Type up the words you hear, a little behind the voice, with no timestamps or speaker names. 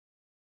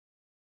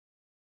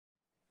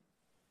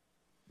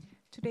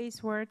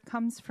Today's word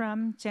comes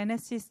from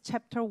Genesis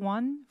chapter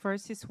 1,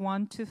 verses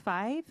 1 to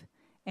 5,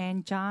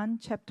 and John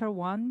chapter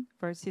 1,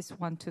 verses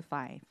 1 to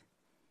 5.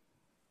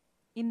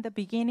 In the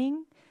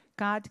beginning,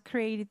 God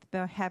created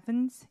the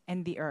heavens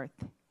and the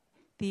earth.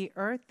 The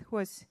earth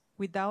was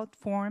without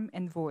form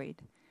and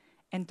void,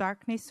 and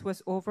darkness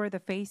was over the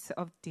face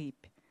of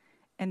deep,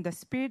 and the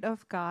Spirit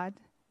of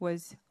God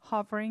was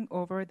hovering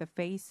over the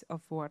face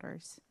of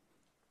waters.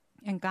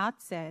 And God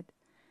said,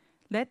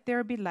 "Let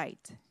there be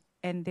light,"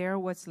 and there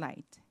was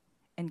light.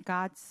 And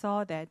God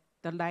saw that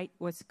the light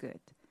was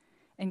good.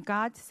 And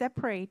God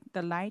separated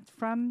the light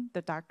from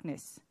the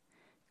darkness.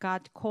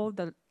 God called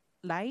the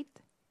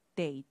light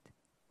day,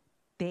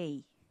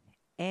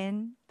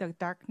 and the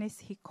darkness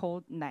he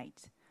called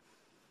night.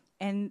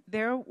 And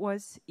there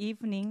was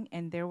evening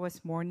and there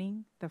was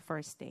morning the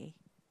first day.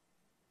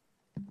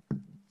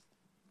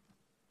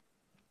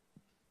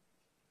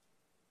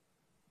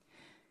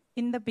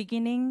 In the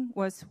beginning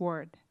was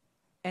Word,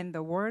 and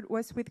the Word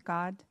was with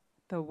God.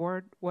 The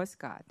Word was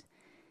God.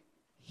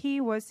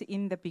 He was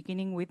in the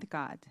beginning with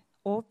God.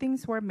 All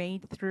things were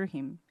made through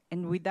him,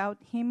 and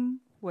without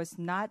him was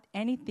not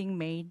anything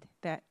made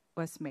that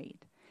was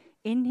made.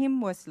 In him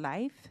was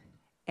life,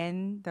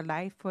 and the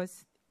life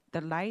was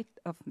the light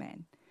of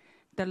man.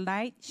 The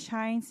light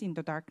shines in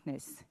the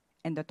darkness,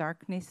 and the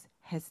darkness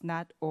has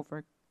not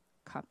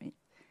overcome it.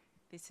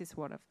 This is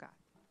word of God.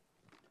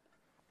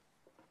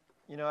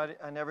 You know,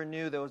 I never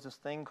knew there was this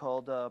thing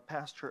called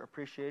Pastor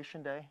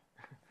Appreciation Day.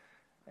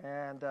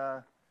 And,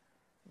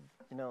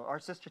 you know, our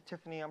sister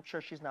Tiffany, I'm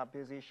sure she's not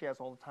busy. She has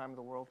all the time in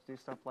the world to do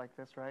stuff like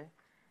this, right?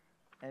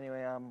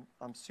 Anyway,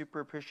 I'm super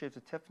appreciative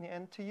to Tiffany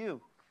and to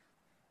you.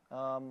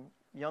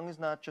 Young is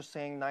not just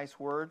saying nice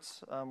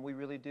words. We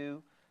really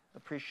do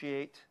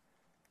appreciate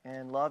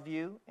and love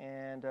you,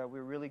 and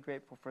we're really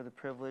grateful for the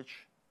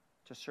privilege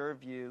to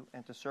serve you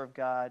and to serve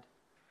God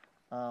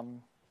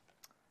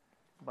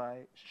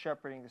by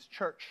shepherding this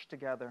church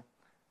together.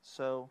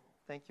 So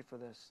thank you for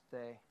this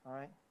day, all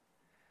right?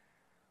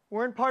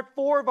 We're in part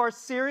 4 of our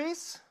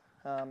series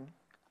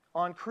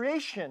on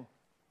creation.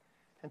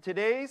 And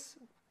today's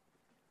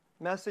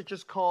message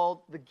is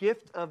called The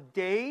Gift of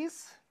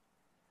Days.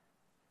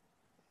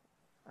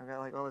 I've got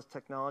like all this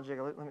technology.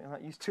 I'm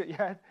not used to it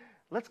yet.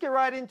 Let's get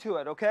right into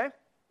it, okay?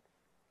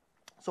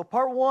 So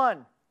part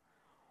 1,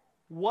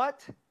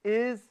 what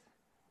is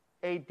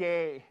a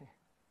day?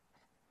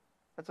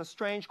 That's a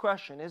strange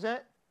question, isn't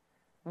it?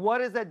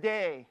 What is a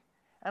day?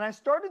 And I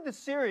started the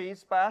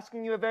series by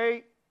asking you a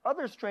very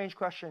other strange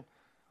question.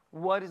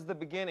 What is the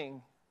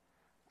beginning?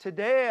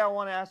 Today I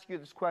want to ask you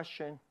this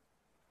question.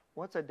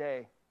 What's a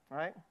day? All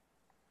right?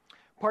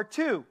 Part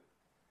 2,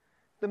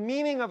 the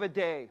meaning of a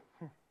day.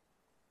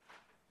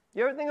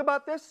 You ever think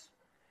about this?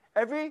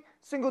 Every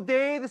single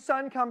day the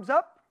sun comes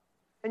up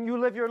and you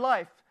live your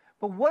life.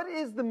 But what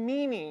is the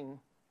meaning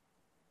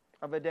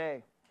of a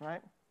day?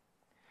 Right?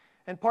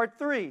 And part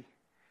 3,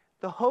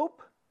 the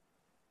hope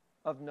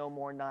of no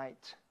more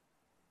night.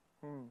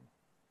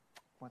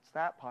 What's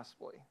that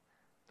possibly?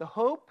 The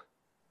hope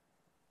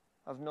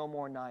of no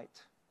more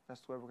night.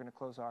 That's where we're going to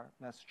close our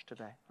message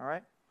today. All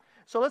right?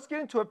 So let's get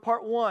into it.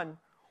 Part 1,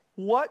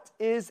 what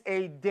is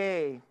a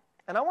day?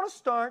 And I want to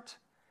start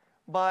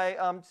by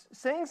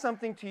saying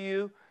something to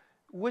you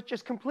which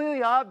is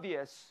completely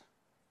obvious,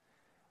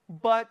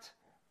 but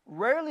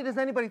rarely does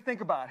anybody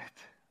think about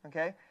it.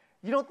 Okay?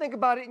 You don't think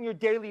about it in your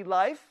daily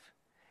life.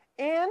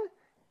 And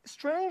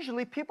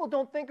strangely, people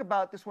don't think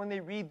about this when they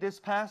read this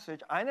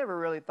passage. I never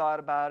really thought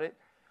about it.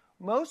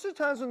 Most of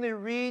the times when they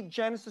read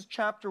Genesis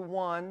chapter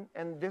 1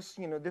 and this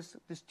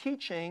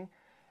teaching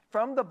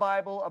from the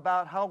Bible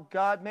about how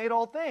God made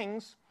all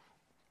things,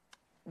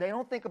 they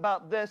don't think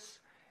about this,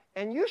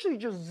 and usually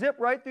just zip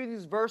right through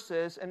these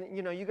verses. And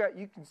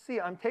you can see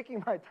I'm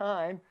taking my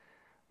time.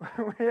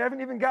 We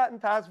haven't even gotten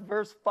past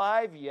verse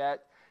 5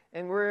 yet,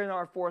 and we're in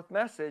our 4th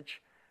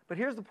message. But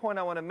here's the point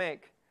I want to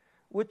make,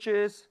 which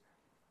is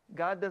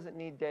God doesn't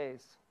need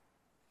days.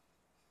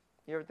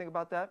 You ever think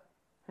about that?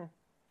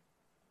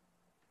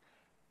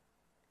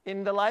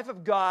 In the life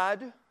of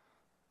God,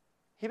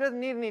 he doesn't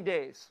need any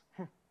days.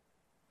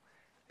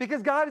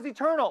 Because God is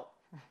eternal.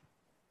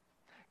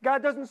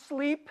 God doesn't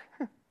sleep.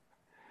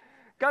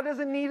 God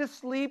doesn't need to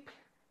sleep.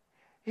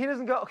 He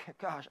doesn't go, okay,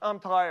 gosh, I'm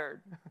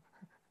tired.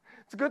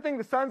 It's a good thing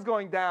the sun's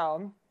going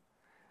down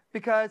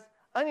because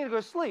I need to go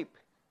to sleep.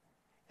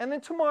 And then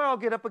tomorrow I'll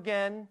get up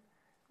again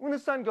when the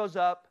sun goes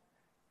up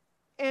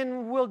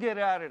and we'll get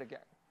at it again.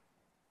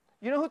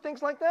 You know who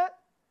thinks like that?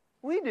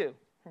 We do.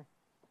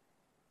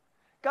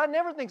 God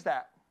never thinks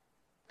that.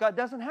 God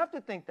doesn't have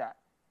to think that.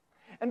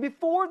 And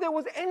before there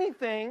was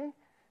anything,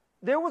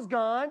 there was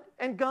God,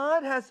 and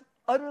God has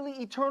utterly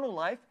eternal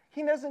life.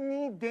 He doesn't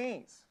need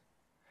days.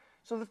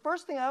 So the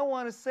first thing I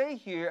want to say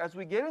here as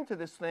we get into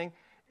this thing,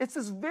 it's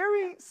this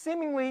very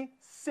seemingly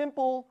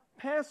simple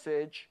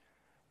passage.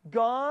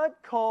 God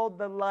called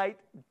the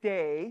light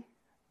day,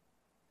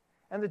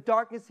 and the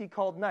darkness he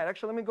called night.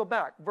 Actually, let me go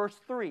back. Verse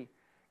 3.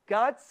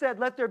 God said,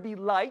 "Let there be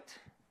light,"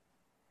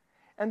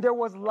 and there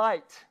was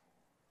light.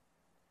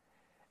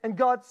 And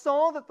God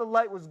saw that the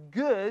light was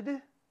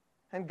good,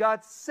 and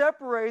God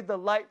separated the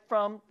light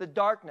from the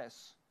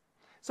darkness.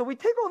 So we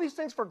take all these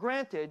things for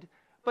granted,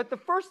 but the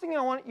first thing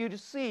I want you to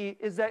see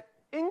is that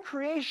in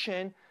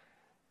creation,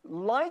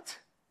 light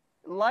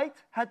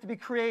had to be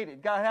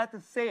created. God had to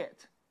say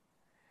it.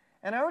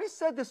 And I already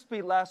said this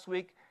last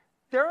week,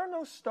 there are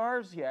no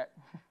stars yet.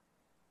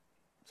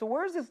 So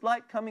where is this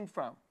light coming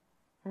from?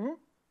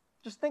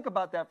 Just think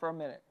about that for a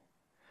minute.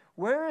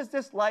 Where is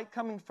this light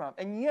coming from?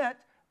 And yet,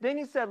 then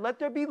he said, let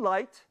there be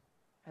light.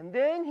 And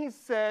then he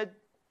said,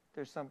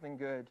 there's something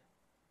good.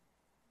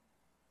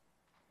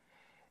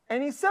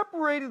 And he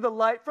separated the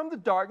light from the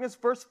darkness.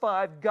 Verse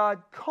 5,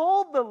 God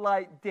called the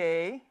light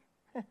day,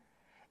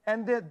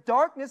 and the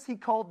darkness he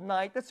called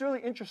night. That's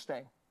really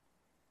interesting.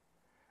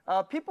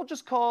 People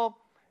just call,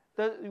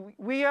 the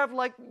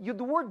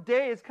word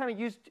day is kind of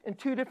used in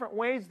two different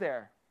ways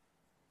there.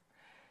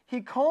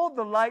 He called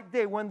the light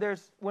day. When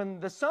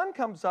the sun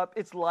comes up,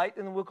 it's light,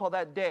 and we'll call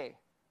that day.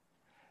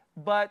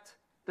 But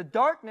the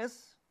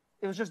darkness,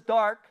 it was just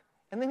dark,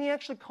 and then he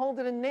actually called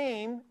it a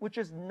name, which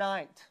is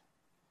night.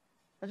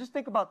 Now just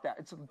think about that.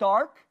 It's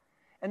dark,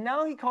 and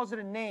now he calls it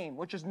a name,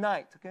 which is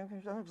night. Okay,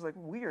 it's like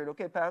weird.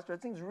 Okay, Pastor,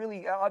 it seems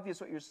really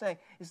obvious what you're saying.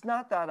 It's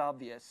not that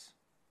obvious.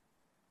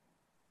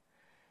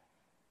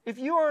 If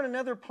you are on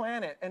another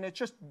planet and it's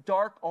just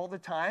dark all the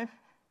time,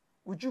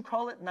 would you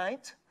call it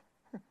night?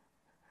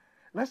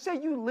 Let's say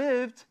you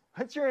lived,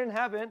 let's say you're in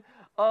heaven,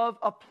 of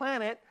a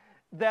planet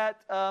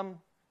that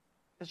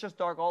it's just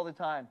dark all the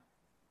time.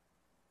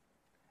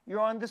 You're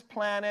on this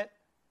planet,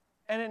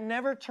 and it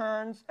never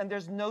turns, and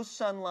there's no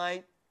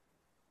sunlight.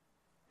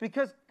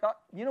 Because,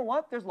 you know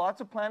what? There's lots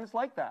of planets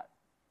like that.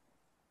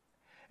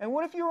 And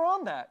what if you were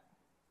on that?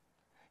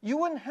 You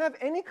wouldn't have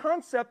any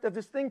concept of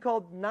this thing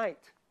called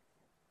night.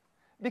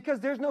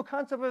 Because there's no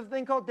concept of a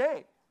thing called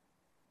day.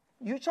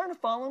 You trying to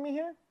follow me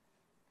here?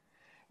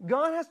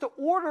 God has to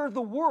order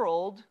the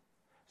world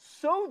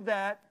so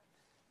that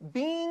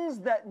beings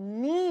that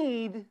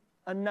need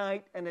a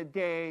night and a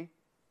day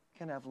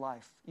can have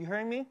life. You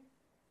hearing me?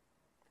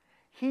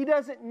 He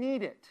doesn't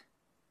need it.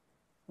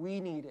 We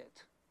need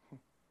it.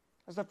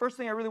 That's the first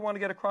thing I really want to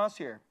get across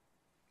here.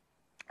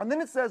 And then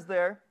it says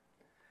there,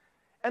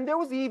 and there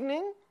was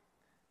evening,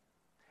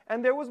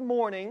 and there was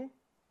morning,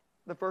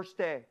 the first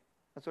day.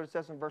 That's what it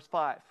says in verse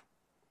 5.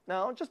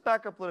 Now, I'll just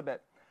back up a little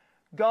bit.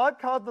 God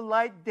called the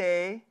light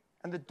day,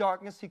 and the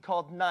darkness he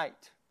called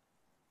night.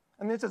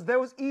 And then it says, there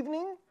was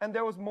evening, and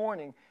there was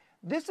morning.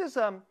 This is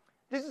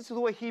the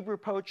way Hebrew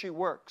poetry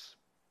works.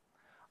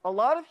 A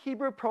lot of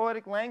Hebrew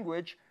poetic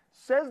language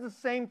says the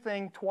same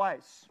thing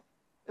twice.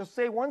 It'll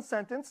say one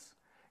sentence,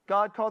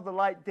 God called the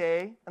light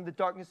day, and the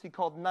darkness he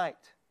called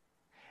night.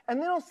 And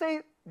then it'll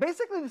say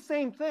basically the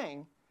same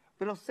thing,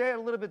 but it'll say it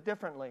a little bit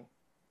differently.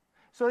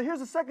 So here's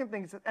the second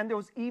thing. It says, and there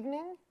was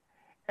evening,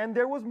 and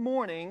there was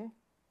morning,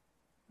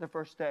 the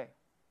first day.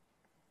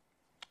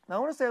 Now I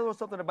want to say a little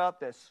something about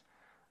this.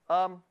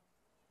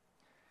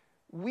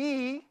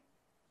 We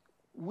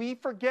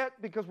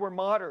forget because we're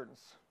moderns.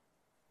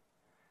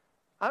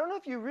 I don't know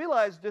if you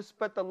realize this,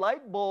 but the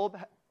light bulb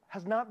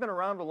has not been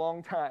around a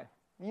long time.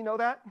 You know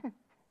that?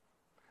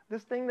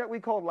 This thing that we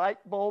call light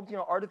bulbs,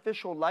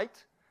 artificial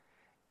light,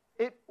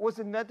 it was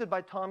invented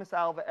by Thomas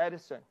Alva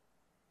Edison.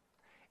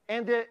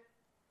 And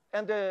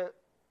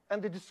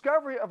the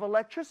discovery of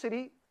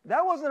electricity,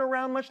 that wasn't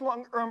around much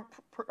longer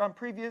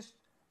previous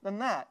than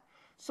that.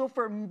 So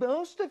for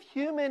most of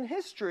human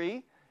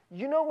history,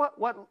 you know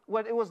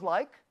what it was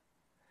like?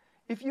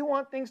 If you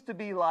want things to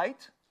be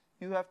light,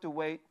 you have to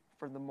wait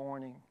for the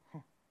morning.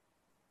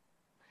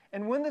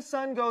 And when the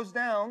sun goes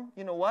down,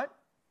 you know what?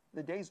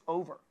 The day's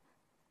over.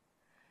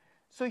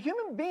 So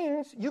human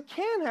beings, you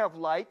can have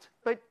light,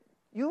 but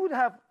you would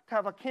have to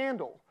have a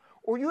candle,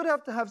 or you would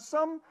have to have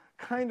some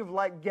kind of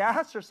like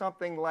gas or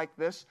something like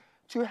this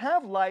to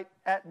have light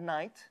at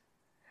night.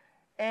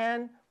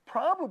 And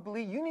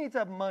probably you need to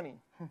have money.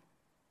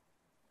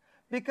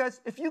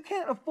 Because if you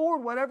can't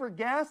afford whatever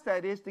gas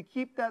that is to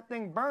keep that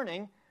thing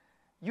burning,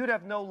 you'd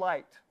have no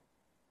light.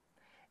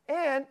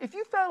 And if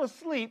you fell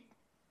asleep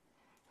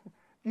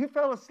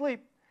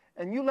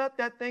and you let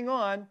that thing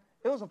on,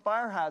 it was a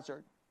fire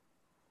hazard.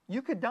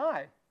 You could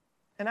die.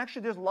 And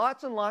actually there's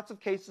lots and lots of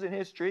cases in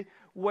history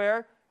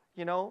where,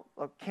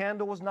 a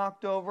candle was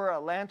knocked over, a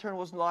lantern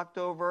was knocked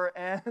over,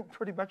 and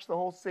pretty much the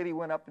whole city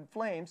went up in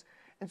flames.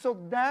 And so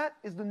that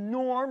is the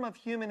norm of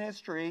human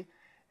history.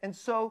 And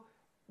so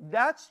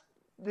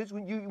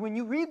when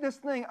you read this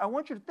thing, I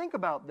want you to think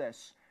about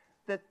this.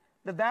 That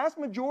the vast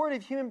majority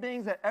of human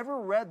beings that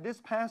ever read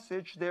this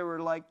passage, they were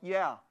like,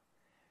 yeah,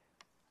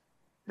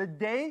 the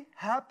day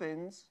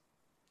happens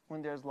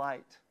when there's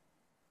light.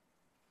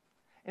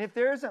 And if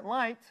there isn't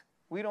light,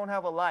 we don't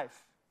have a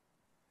life.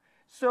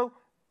 So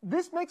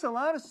this makes a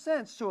lot of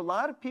sense to a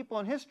lot of people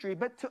in history,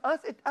 but to us,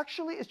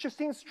 it just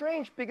seems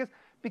strange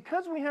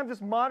because we have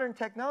this modern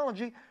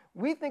technology,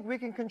 we think we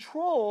can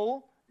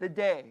control the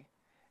day.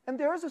 And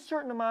there is a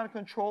certain amount of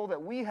control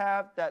that we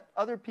have that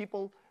other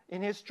people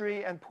in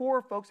history and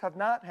poor folks have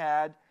not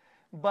had.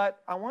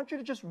 But I want you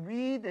to just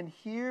read and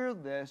hear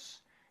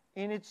this.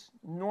 in its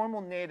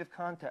normal native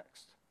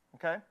context.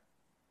 Okay?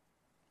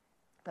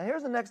 Now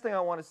here's the next thing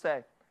I want to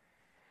say.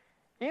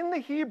 In the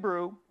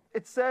Hebrew,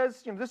 it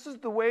says, this is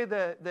the way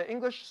the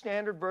English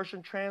Standard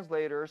Version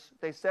translators,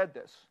 they said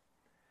this.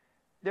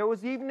 There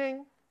was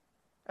evening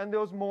and there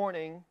was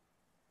morning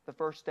the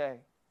first day.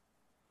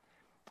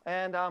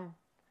 And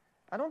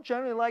I don't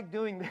generally like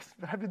doing this,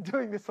 but I've been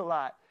doing this a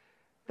lot.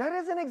 That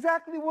isn't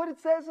exactly what it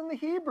says in the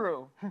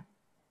Hebrew.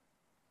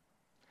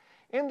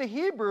 In the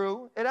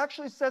Hebrew, it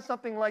actually says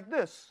something like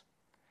this.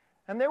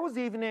 And there was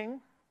evening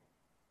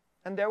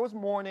and there was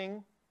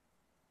morning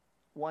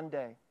one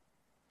day.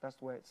 That's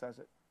the way it says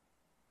it.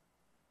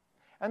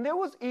 And there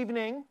was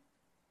evening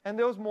and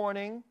there was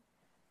morning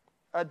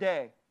a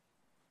day.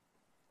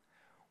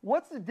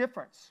 What's the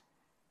difference?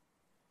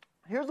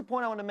 Here's the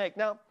point I want to make.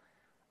 Now,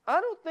 I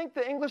don't think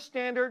the English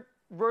Standard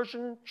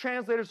Version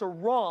translators are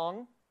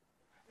wrong.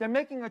 They're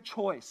making a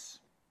choice.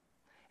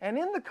 And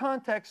in the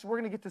context, we're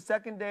going to get to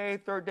second day,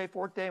 third day,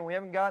 fourth day, and we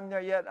haven't gotten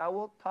there yet. I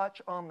will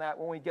touch on that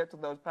when we get to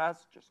those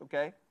passages,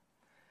 okay?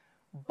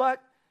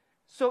 But,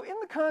 so in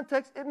the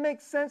context, it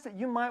makes sense that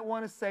you might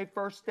want to say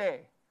first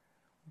day.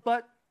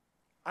 But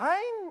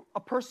I'm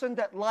a person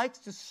that likes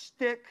to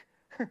stick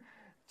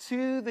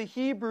to the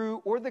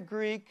Hebrew or the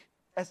Greek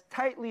as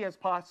tightly as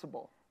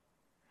possible.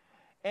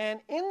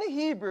 And in the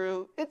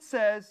Hebrew, it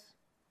says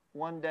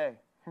one day.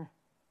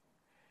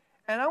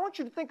 And I want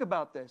you to think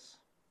about this.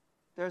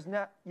 There's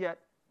not yet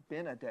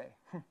been a day.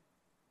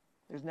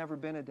 There's never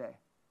been a day.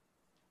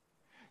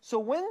 So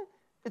when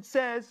it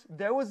says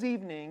there was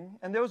evening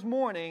and there was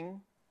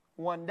morning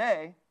one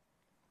day,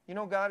 you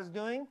know what God is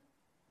doing?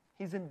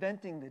 He's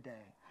inventing the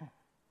day.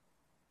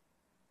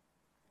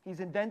 He's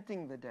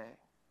inventing the day.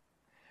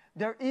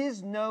 There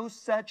is no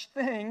such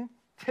thing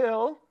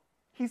till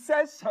He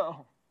says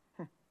so.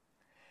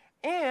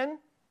 And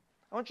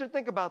I want you to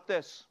think about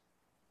this.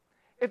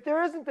 If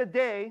there isn't a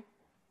day,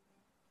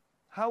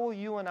 how will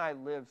you and I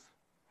live?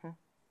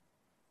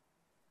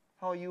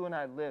 How will you and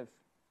I live?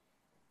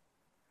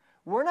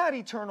 We're not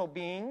eternal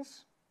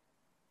beings.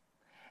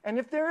 And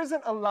if there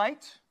isn't a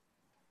light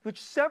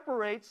which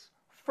separates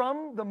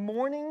from the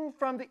morning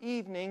from the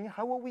evening,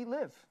 how will we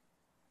live?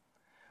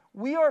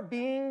 We are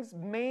beings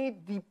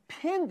made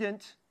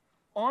dependent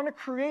on a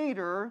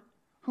Creator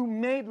who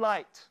made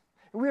light.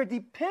 We are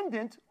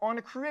dependent on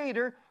a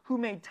Creator who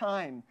made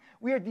time.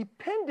 We are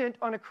dependent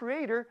on a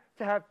Creator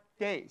to have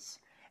days.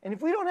 And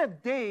if we don't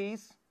have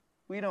days,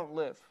 we don't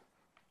live.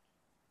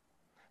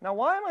 Now,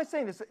 why am I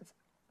saying this?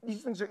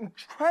 These things are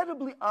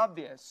incredibly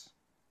obvious.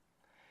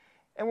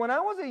 And when I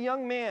was a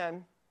young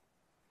man,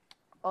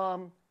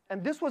 and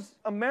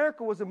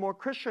America was a more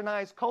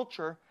Christianized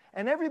culture,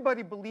 and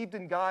everybody believed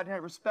in God and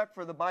had respect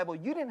for the Bible,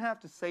 you didn't have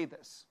to say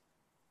this.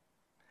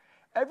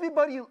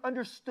 Everybody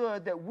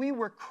understood that we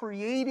were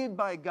created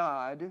by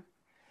God,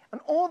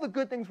 and all the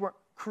good things were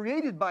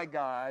created by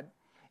God,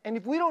 and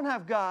if we don't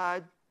have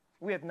God,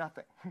 we have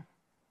nothing.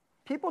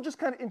 People just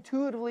kind of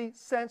intuitively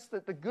sensed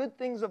that the good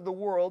things of the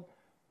world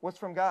was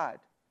from God.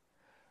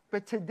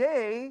 But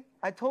today,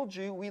 I told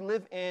you, we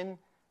live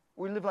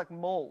like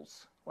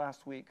moles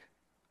last week.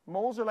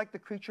 Moles are like the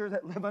creatures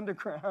that live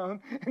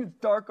underground, and it's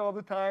dark all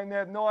the time. They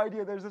have no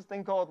idea there's this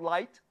thing called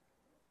light.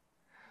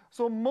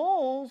 So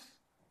moles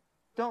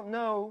don't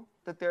know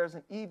that there's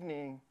an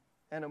evening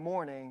and a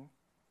morning,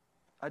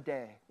 a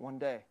day, one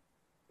day.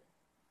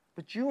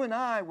 But you and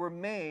I were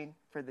made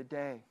for the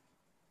day.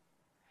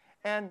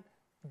 And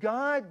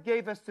God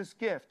gave us this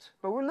gift.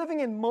 But we're living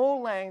in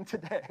mole land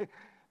today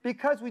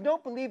because we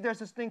don't believe there's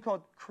this thing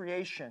called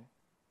creation.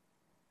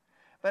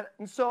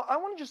 And so I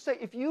want to just say,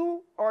 if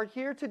you are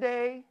here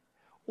today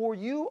or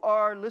you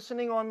are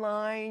listening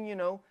online,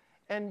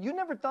 and you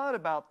never thought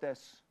about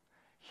this,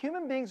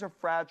 human beings are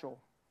fragile.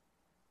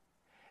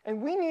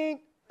 And we need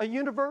a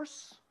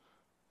universe,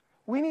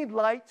 we need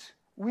light,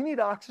 we need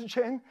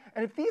oxygen,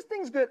 and if these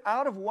things get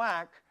out of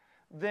whack,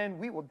 then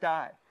we will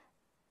die.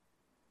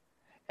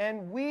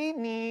 And we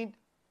need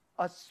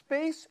a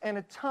space and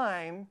a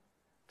time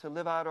to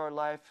live out our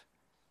life,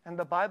 and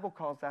the Bible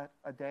calls that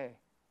a day.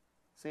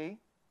 See?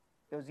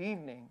 There's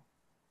evening,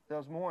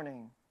 there's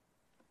morning,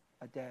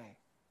 a day.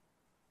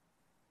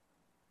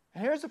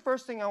 And here's the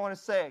first thing I want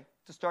to say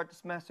to start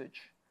this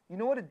message. You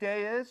know what a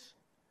day is?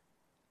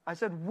 I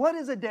said, what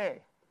is a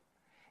day?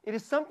 It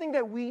is something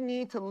that we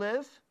need to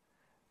live,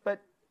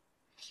 but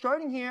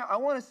starting here, I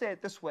want to say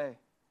it this way.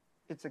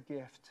 It's a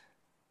gift.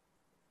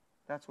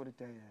 That's what a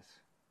day is.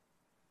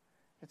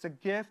 It's a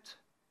gift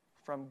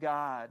from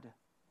God,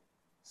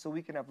 so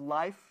we can have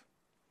life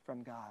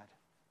from God.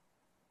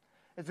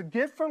 It's a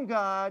gift from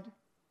God,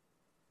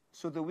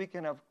 so that we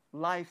can have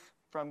life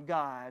from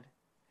God.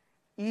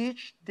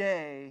 Each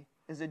day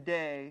is a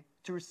day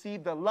to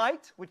receive the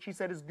light, which He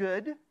said is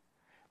good,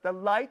 the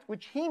light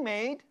which He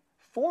made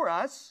for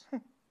us,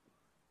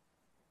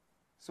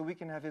 so we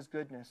can have His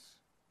goodness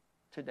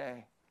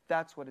today.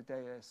 That's what a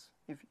day is.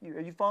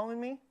 Are you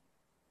following me?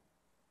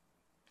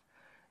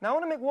 Now I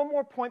want to make one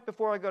more point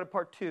before I go to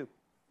part 2.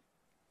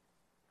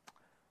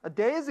 A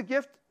day is a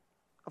gift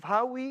of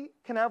how we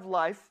can have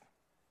life.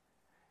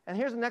 And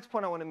here's the next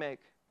point I want to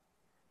make.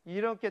 You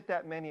don't get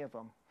that many of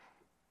them.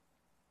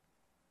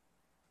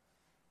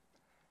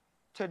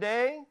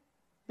 Today,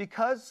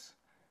 because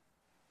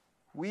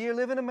we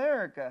live in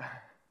America,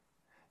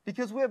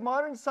 because we have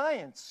modern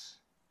science,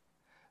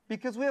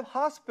 because we have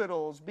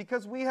hospitals,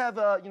 because we have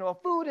a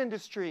food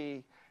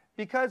industry,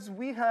 because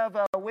we have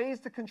ways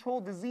to control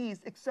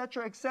disease,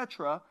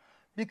 etc.,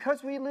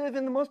 because we live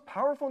in the most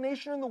powerful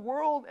nation in the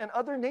world and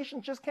other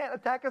nations just can't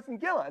attack us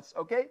and kill us,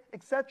 okay,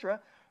 etc.,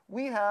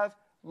 we have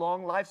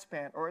long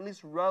lifespan, or at least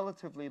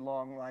relatively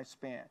long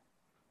lifespan.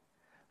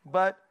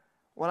 But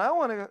what I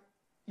want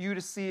you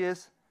to see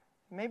is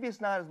maybe it's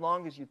not as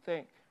long as you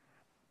think.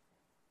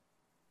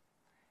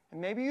 And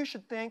maybe you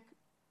should think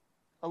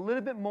a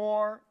little bit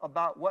more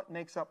about what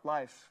makes up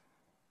life.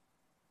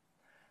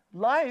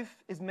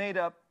 Life is made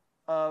up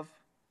of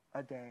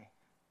a day,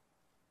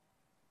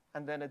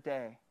 and then a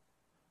day,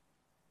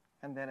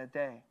 and then a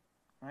day,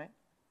 right?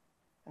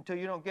 Until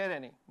you don't get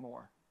any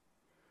more.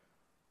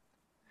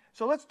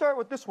 So let's start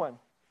with this one.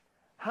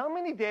 How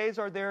many days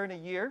are there in a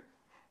year?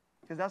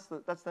 Because that's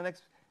the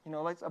next,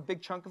 that's a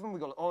big chunk of them. We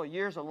go, oh, a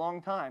year's a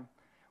long time.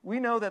 We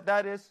know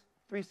that is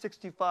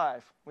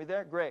 365. We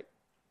there? Great.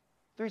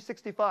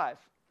 365.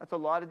 That's a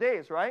lot of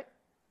days, right?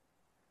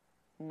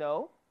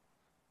 No.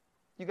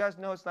 You guys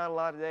know it's not a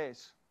lot of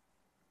days.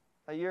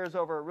 A year is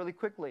over really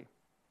quickly.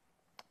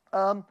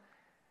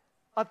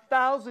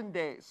 1,000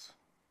 days.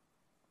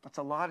 That's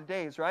a lot of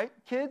days, right?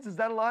 Kids, is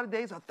that a lot of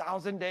days?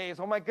 1,000 days.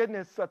 Oh my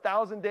goodness,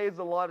 1,000 days is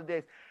a lot of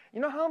days. You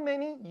know how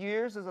many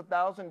years is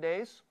 1,000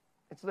 days?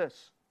 It's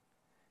this.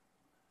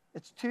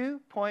 It's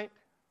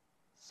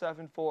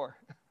 2.74.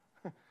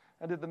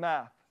 I did the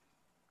math.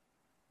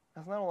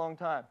 That's not a long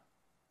time,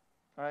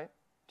 all right?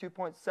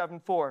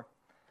 2.74.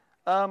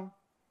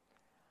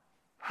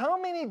 How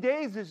many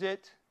days is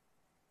it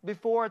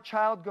before a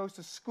child goes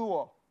to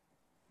school?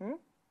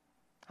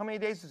 How many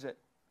days is it?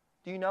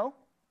 Do you know?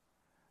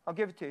 I'll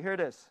give it to you. Here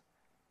it is.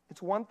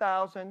 It's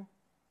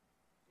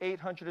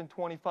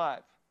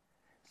 1,825.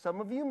 Some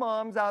of you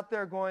moms out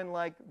there going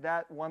like,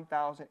 that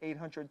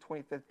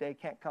 1,825th day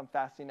can't come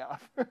fast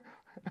enough.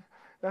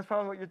 That's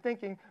probably what you're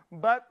thinking.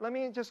 But let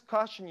me just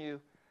caution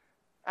you.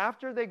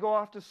 After they go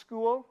off to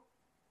school,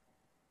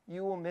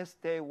 you will miss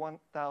day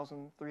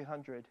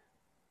 1,300.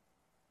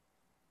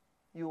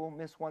 You will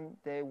miss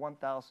day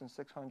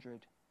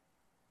 1,600.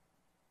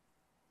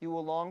 You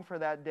will long for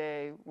that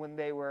day when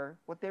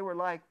what they were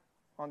like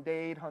on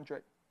day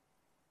 800.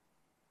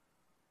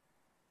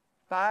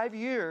 5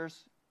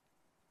 years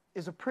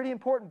is a pretty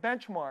important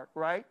benchmark,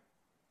 right?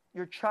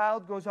 Your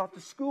child goes off to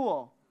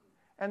school.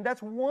 And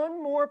that's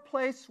one more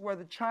place where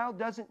the child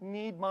doesn't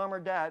need mom or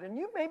dad. And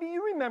maybe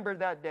you remember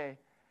that day.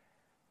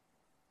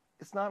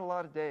 It's not a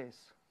lot of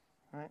days,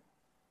 right?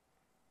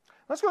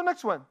 Let's go to the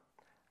next one.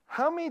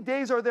 How many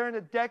days are there in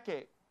a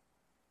decade?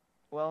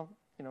 Well,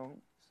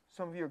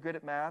 some of you are good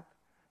at math.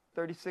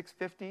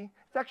 3650.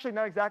 It's actually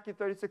not exactly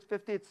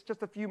 3650. It's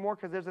just a few more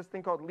because there's this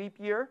thing called leap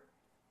year,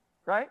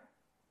 right?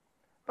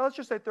 But let's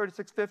just say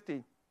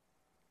 3650.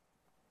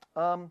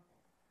 How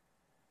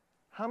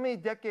many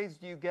decades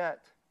do you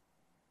get?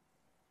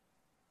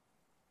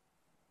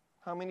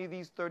 How many of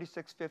these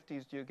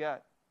 3650s do you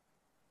get?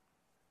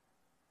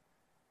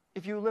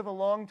 If you live a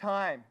long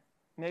time,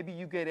 maybe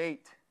you get 8.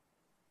 If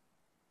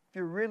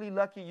you're really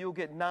lucky, you'll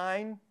get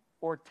 9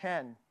 or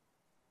 10.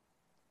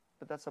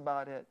 But that's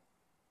about it.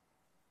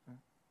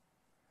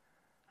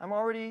 I'm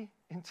already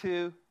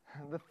into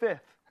the 5th.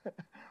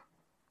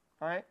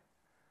 All right?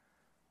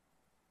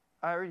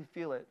 I already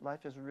feel it.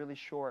 Life is really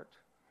short.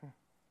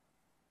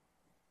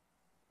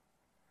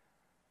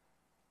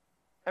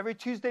 Every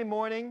Tuesday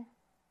morning,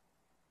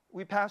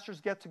 we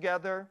pastors get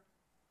together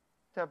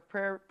to have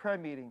prayer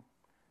meeting.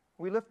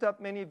 We lift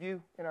up many of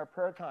you in our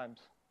prayer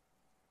times.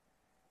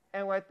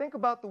 And when I think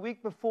about the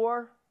week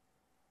before,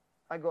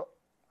 I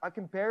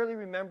can barely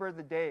remember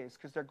the days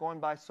because they're going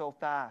by so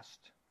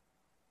fast.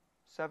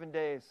 7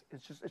 days,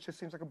 it just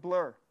seems like a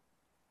blur.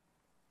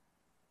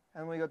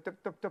 And we go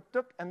tuk, tuk, tuk,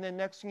 tuk, and then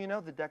next thing you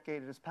know, the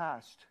decade has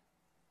passed.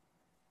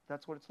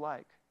 That's what it's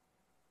like.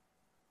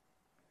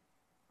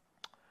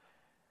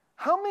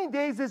 How many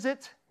days is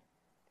it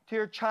till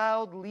your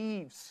child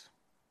leaves?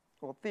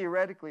 Well,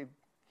 theoretically,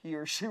 he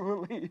or she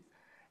will leave.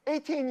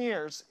 18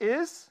 years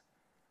is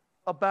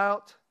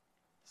about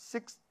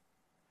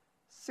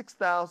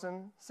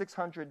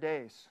 6,600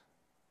 days.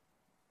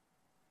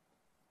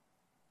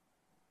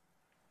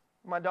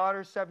 My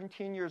daughter's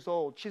 17 years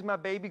old. She's my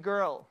baby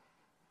girl.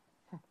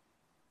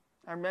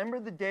 I remember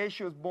the day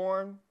she was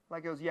born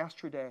like it was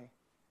yesterday.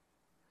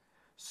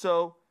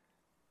 So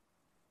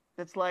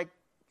it's like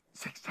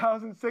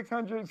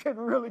 6,600 is getting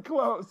really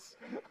close.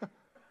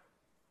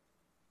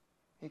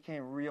 It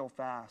came real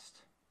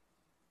fast.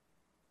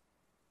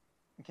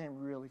 It came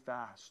really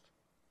fast,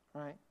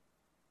 right?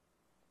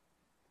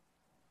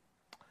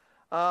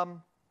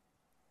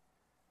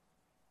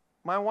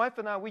 My wife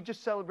and I, we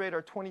just celebrated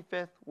our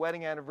 25th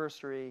wedding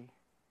anniversary.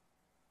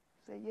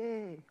 Say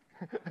yay.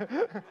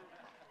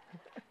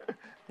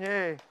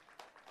 Yay.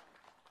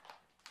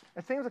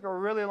 It seems like a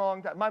really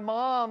long time. My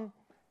mom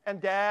and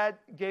dad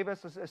gave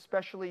us a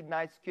especially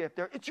nice gift.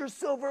 It's your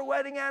silver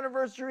wedding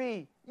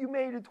anniversary. You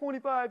made it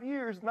 25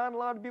 years. Not a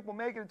lot of people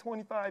make it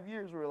 25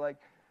 years. We were like,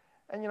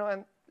 and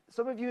and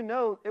some of you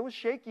know, it was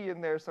shaky in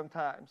there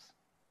sometimes.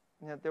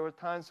 There were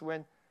times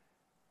when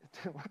it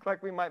didn't look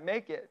like we might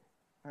make it,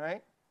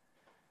 right?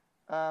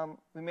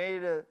 We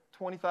made it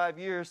 25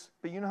 years,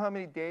 but you know how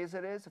many days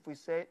it is if we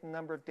say it in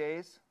number of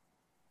days?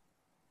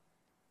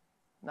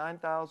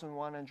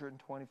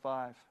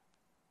 9,125.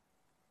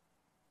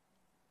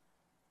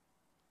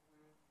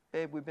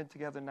 Babe, we've been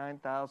together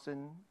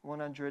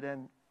 9,100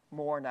 and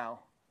more now.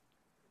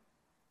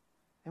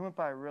 It went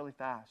by really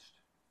fast,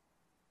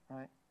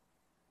 right?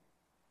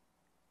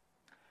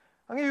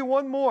 I'll give you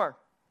one more.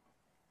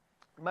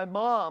 My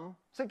mom,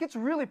 so it gets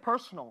really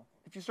personal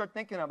if you start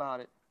thinking about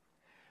it.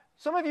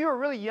 Some of you are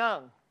really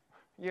young.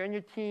 You're in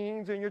your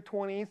teens or in your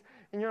 20s,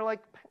 and you're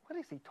like, what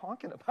is he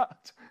talking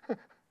about?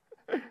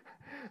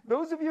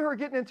 Those of you who are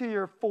getting into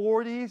your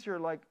 40s, you're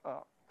like,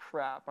 oh,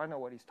 crap, I know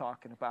what he's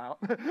talking about.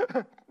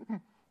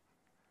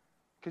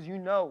 Because you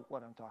know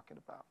what I'm talking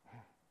about.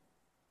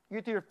 You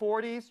get to your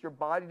 40s, your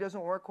body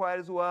doesn't work quite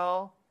as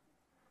well.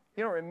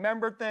 You don't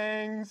remember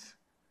things.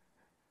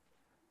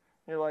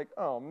 You're like,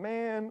 oh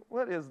man,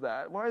 what is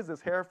that? Why is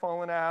this hair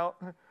falling out?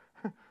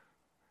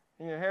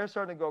 And your hair's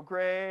starting to go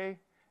gray.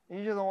 And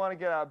you just don't want to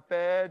get out of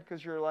bed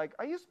because you're like,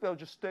 I used to be able to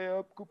just stay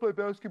up, go play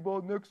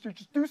basketball next year,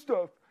 just do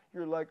stuff.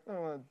 You're like, I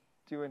don't want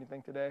to do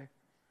anything today.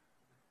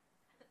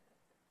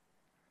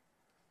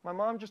 My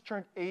mom just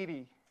turned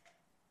 80.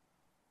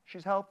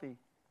 She's healthy.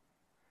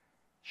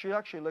 She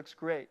actually looks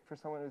great for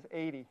someone who's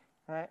 80,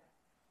 right?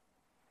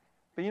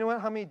 But you know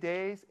what? How many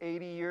days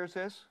 80 years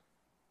is?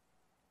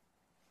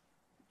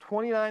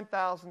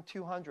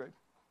 29,200.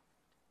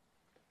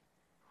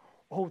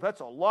 Oh,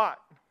 that's a lot.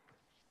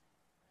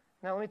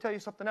 Now, let me tell you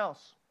something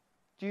else.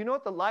 Do you know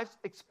what the life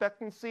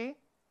expectancy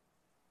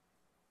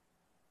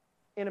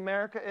in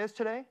America is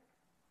today?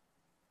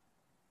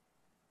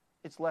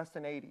 It's less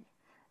than 80.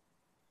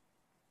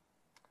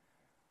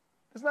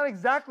 It's not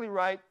exactly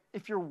right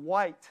if you're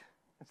white.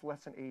 It's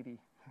less than 80.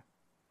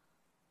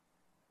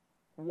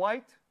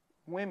 White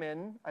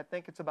women, I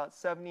think it's about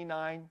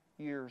 79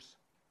 years.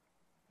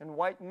 And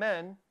white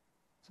men,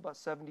 it's about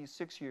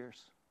 76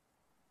 years.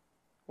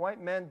 White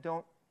men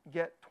don't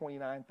get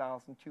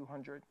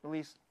 29,200, at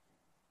least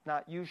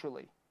not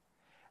usually.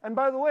 And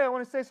by the way, I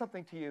want to say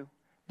something to you.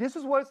 This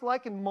is what it's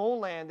like in mole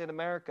land in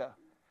America.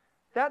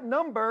 That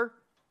number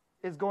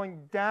is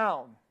going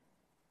down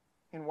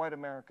in white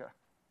America.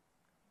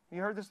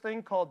 You heard this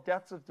thing called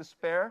deaths of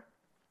despair?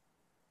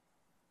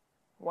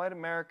 White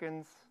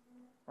Americans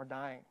are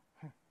dying.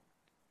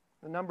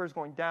 The number is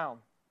going down.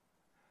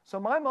 So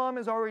my mom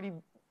is already,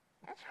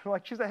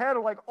 like, she's ahead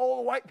of like all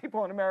the white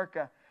people in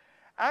America.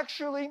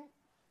 Actually,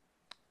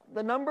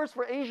 the numbers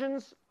for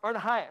Asians are the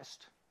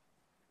highest.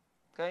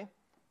 Okay?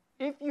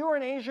 If you're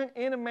an Asian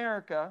in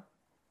America,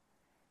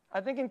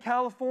 I think in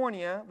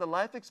California, the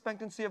life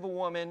expectancy of a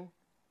woman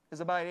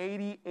is about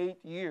 88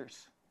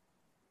 years.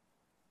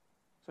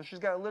 So she's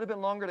got a little bit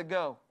longer to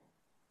go.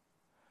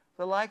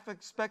 The life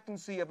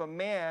expectancy of a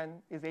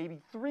man is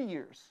 83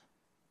 years.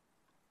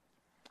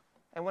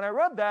 And when I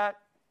read that,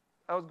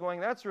 I was going,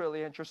 that's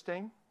really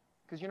interesting.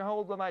 Because you know how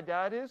old my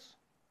dad is?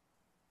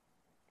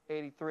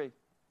 83.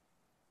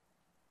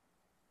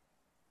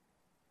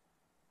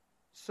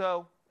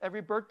 So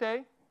every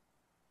birthday,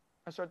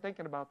 I start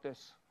thinking about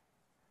this.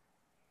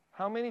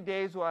 How many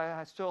days do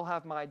I still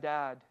have my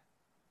dad?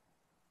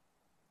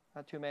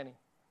 Not too many,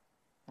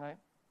 right?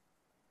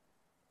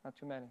 Not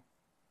too many.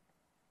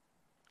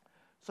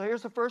 So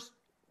here's the first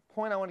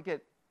point I want to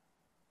get.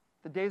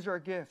 The days are a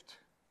gift.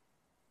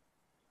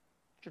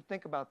 You should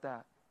think about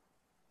that.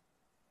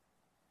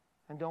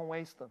 And don't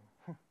waste them.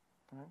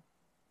 Right?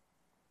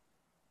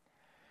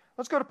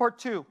 Let's go to part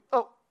 2.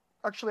 Oh,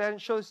 actually, I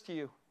didn't show this to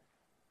you.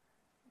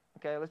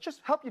 Okay, let's just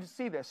help you to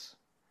see this.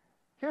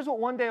 Here's what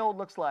one day old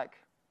looks like.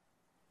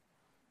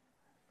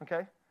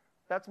 Okay?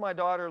 That's my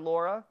daughter,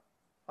 Laura,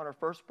 on her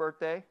first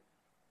birthday.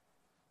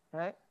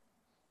 Right?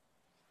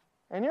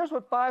 And here's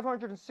what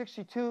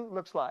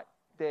 562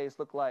 days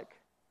look like.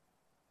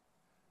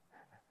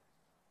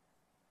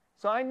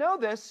 So I know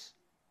this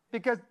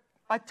because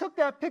I took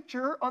that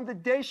picture on the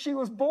day she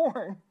was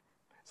born.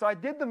 So I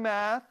did the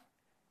math.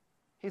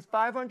 He's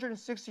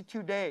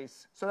 562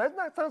 days. So that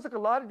sounds like a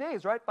lot of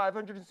days, right?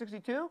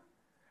 562?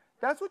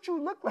 That's what you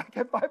look like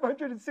at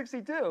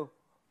 562.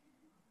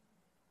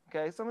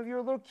 Okay, some of you are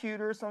a little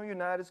cuter, some of you are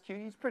not as cute.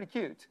 He's pretty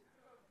cute.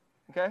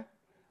 Okay?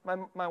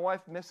 My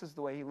wife misses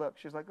the way he looks.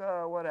 She's like,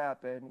 oh, what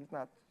happened? He's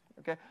not,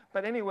 okay?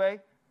 But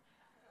anyway,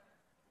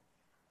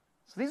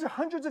 so these are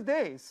hundreds of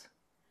days.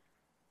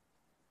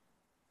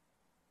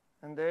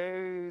 And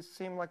they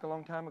seem like a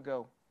long time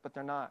ago, but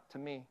they're not to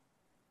me.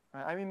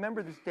 Right? I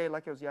remember this day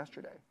like it was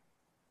yesterday.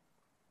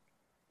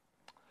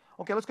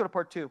 Okay, let's go to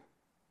part 2.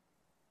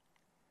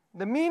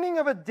 The meaning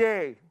of a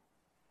day.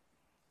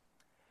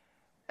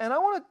 And I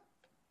want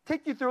to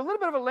take you through a little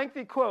bit of a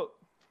lengthy quote.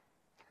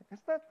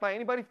 It's not by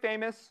anybody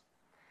famous.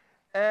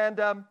 And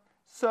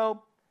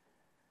So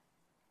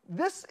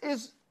this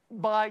is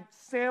by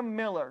Sam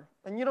Miller.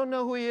 And you don't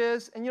know who he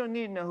is, and you don't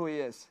need to know who he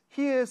is.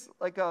 He is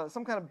like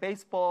some kind of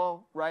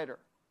baseball writer,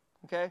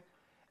 okay?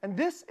 And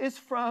this is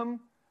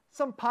from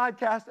some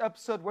podcast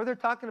episode where they're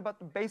talking about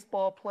the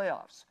baseball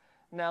playoffs.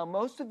 Now,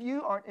 most of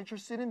you aren't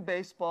interested in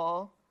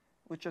baseball,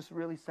 which is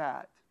really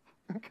sad,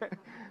 okay?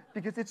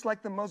 Because it's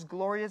like the most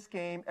glorious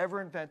game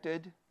ever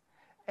invented,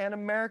 and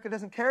America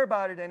doesn't care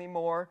about it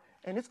anymore.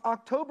 And it's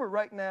October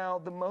right now.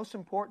 The most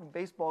important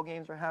baseball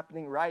games are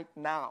happening right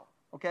now,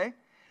 okay?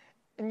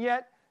 And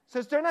yet,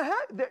 says they're not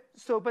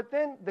but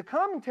then the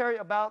commentary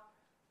about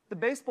the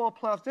baseball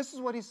playoffs, this is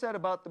what he said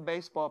about the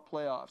baseball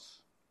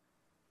playoffs.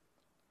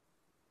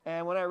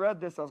 And when I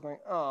read this, I was going,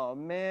 oh,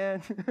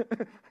 man.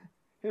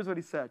 Here's what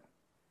he said.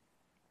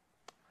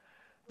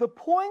 The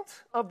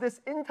point of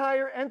this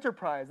entire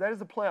enterprise, that is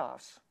the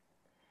playoffs,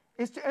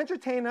 is to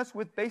entertain us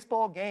with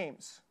baseball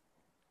games.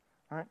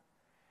 All right?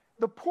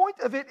 The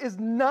point of it is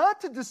not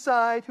to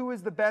decide who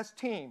is the best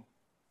team.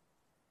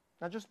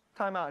 Now just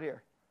time out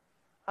here.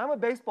 I'm a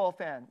baseball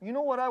fan. You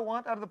know what I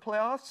want out of the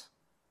playoffs?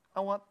 I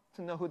want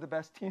to know who the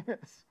best team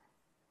is.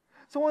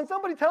 So when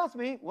somebody tells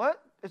me,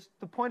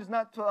 the point is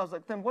not to, I was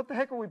like, then what the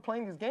heck are we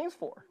playing these games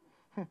for?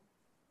 I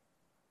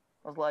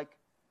was like,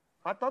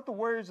 I thought the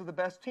Warriors are the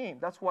best team.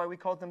 That's why we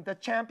called them the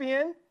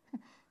champion.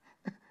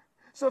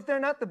 So if they're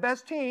not the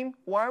best team,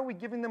 why are we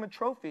giving them a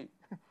trophy?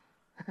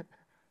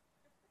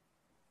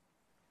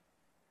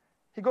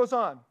 He goes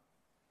on.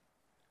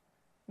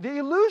 The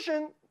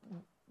illusion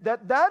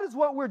that is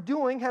what we're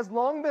doing has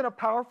long been a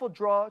powerful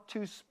draw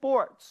to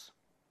sports.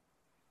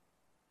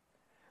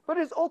 But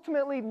it's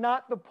ultimately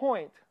not the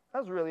point. That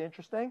was really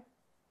interesting.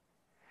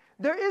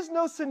 There is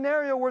no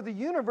scenario where the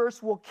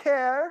universe will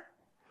care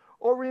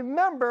or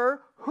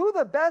remember who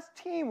the best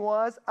team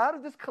was out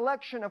of this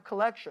collection of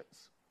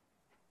collections.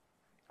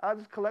 Out of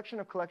this collection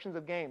of collections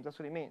of games. That's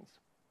what he means.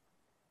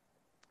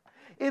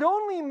 It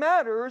only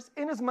matters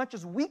in as much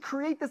as we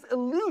create this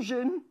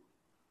illusion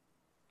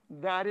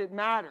that it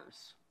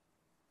matters.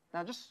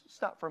 Now just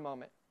stop for a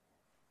moment.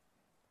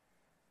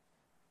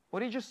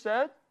 What he just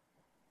said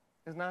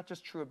is not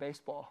just true of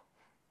baseball.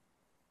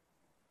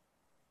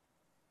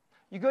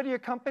 You go to your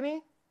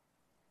company,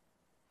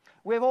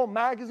 we have all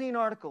magazine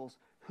articles.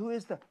 Who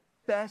is the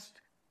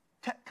best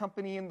tech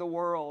company in the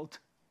world?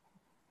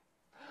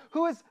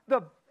 Who is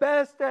the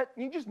best at,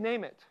 you just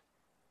name it.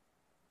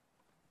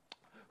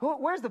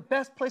 Where's the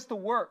best place to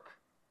work?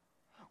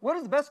 What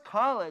is the best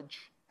college?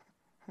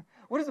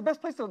 What is the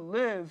best place to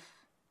live?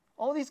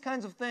 All these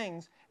kinds of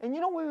things. And you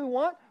know what we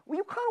want? We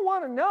kind of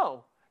want to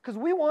know. Because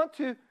we want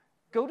to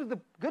go to the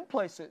good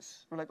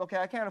places. We're like, okay,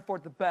 I can't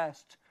afford the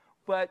best.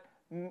 But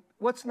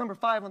what's number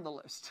 5 on the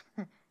list?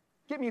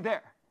 Get me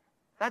there.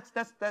 That's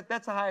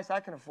the highest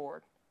I can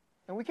afford.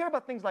 And we care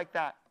about things like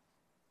that.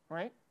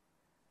 Right?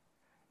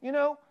 You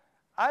know,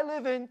 I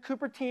live in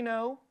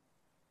Cupertino.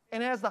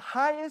 And it has the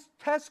highest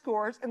test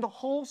scores in the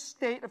whole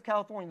state of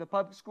California, the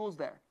public schools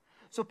there.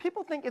 So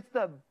people think it's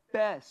the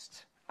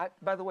best.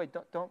 By the way,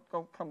 don't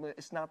come.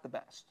 It's not the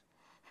best.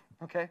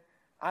 Okay?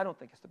 I don't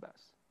think it's the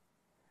best.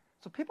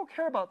 So people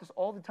care about this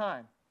all the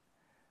time.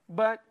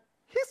 But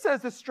he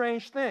says this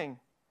strange thing.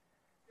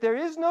 There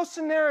is no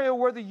scenario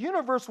where the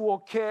universe will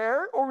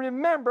care or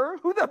remember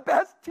who the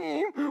best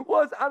team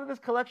was out of this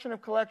collection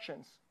of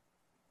collections.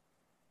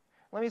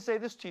 Let me say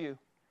this to you.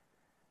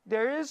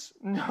 There is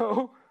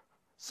no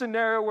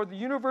scenario where the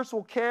universe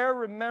will care,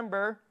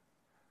 remember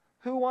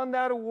who won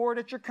that award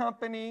at your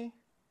company,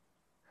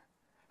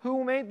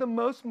 who made the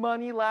most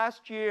money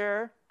last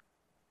year,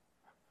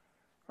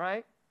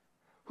 right?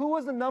 Who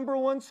was the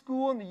 #1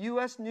 school in the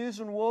U.S. News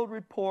and World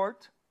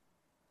Report?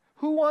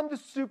 Who won the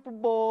Super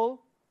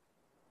Bowl?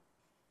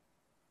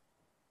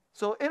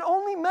 So it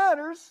only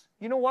matters.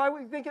 You know why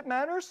we think it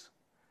matters?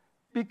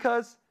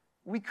 Because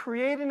we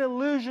create an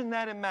illusion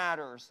that it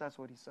matters. That's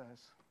what he says.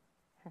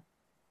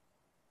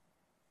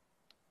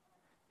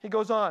 He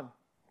goes on.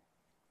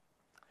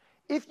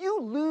 If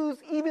you lose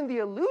even the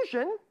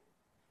illusion,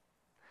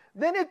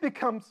 then it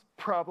becomes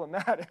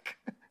problematic.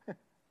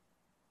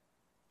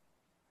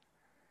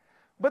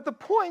 But the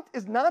point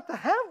is not to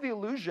have the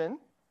illusion.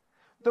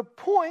 The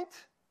point,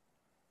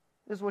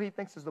 this is what he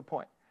thinks is the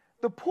point.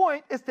 The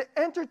point is to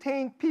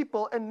entertain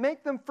people and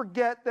make them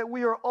forget that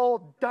we are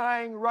all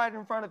dying right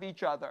in front of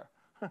each other.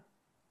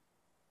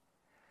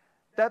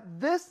 That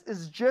this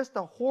is just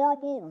a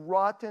horrible,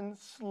 rotten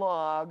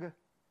slog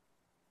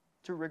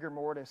to rigor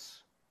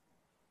mortis.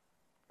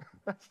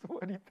 That's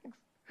what he thinks.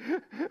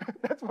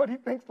 That's what he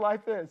thinks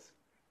life is.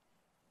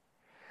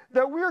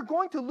 That we are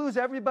going to lose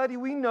everybody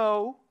we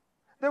know,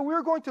 that we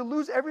are going to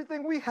lose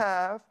everything we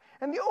have,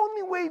 and the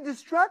only way to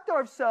distract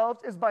ourselves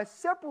is by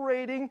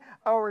separating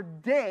our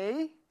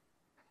day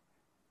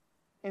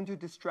into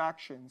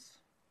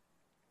distractions.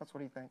 That's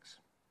what he thinks.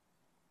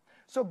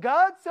 So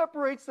God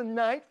separates the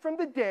night from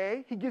the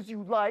day. He gives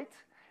you light,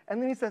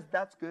 and then he says,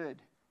 that's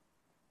good.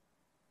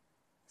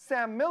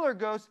 Sam Miller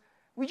goes,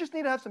 we just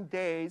need to have some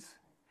days,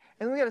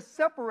 and we got to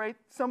separate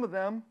some of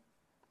them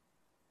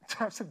to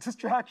have some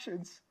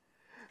distractions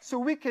so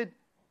we could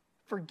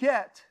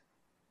forget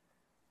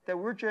that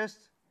we're just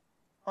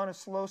on a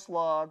slow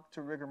slog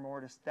to rigor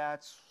mortis.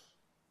 That's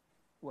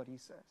what he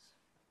says.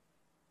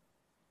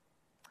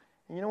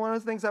 And you know one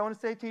of the things I want to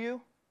say to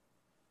you?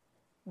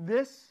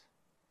 This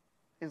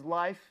is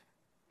life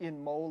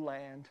in mole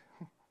land.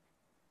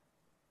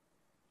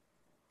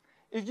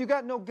 If you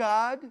got no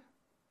God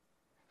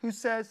who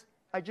says,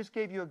 I just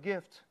gave you a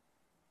gift,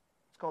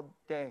 it's called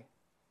day.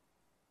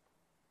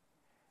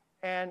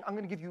 And I'm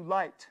going to give you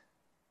light.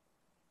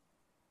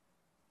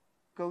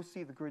 Go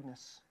see the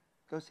goodness.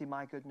 Go see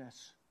my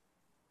goodness.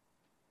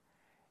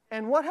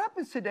 And what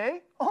happens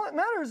today, all that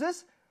matters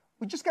is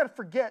we just got to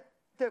forget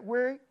that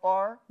we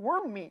are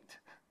worm meat.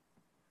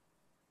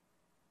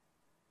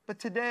 But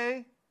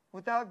today,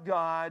 without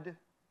God,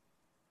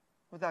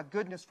 without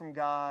goodness from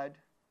God,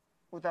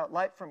 without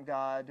light from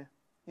God,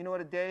 you know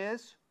what a day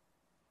is?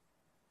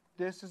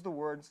 This is the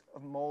words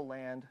of mole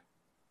land.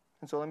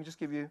 And so let me just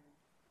give you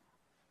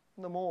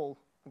the mole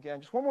again,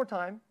 just one more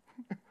time.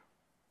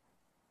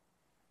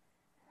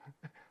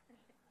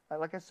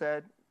 Like I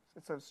said,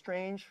 it's a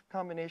strange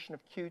combination of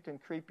cute and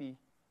creepy.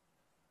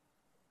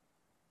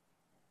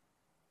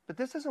 But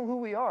this isn't who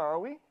we are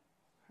we?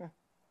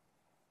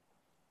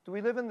 Do we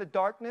live in the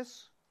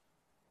darkness?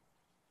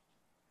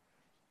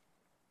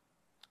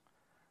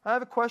 I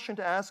have a question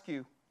to ask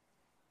you.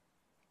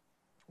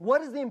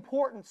 What is the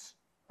importance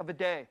of a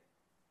day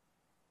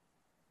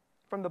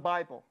from the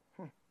Bible,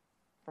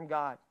 from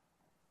God?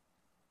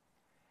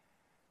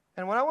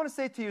 And what I want to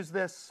say to you is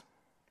this.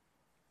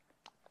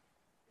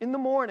 In the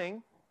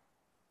morning,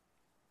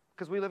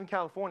 because we live in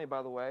California,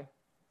 by the way,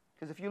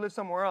 because if you live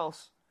somewhere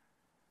else,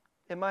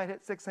 it might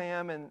hit 6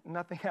 a.m. and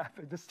nothing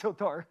happened. It's still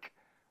dark.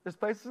 There's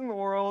places in the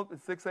world,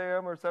 it's 6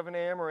 a.m. or 7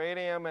 a.m. or 8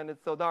 a.m. and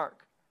it's still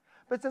dark.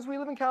 But since we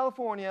live in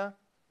California,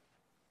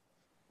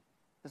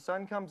 the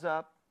sun comes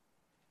up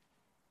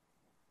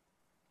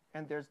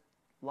and there's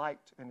light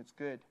and it's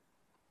good.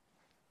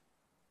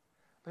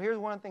 But here's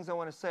one of the things I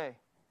want to say.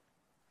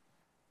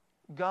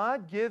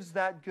 God gives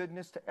that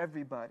goodness to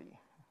everybody.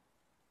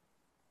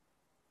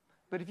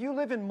 But if you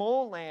live in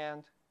mole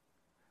land,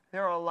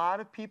 there are a lot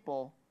of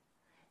people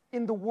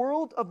in the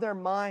world of their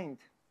mind.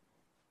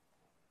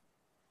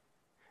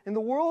 In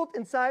the world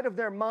inside of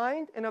their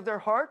mind and of their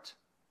heart,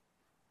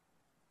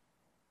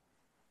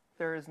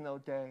 there is no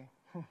day.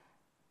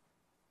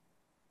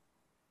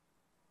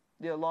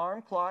 The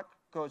alarm clock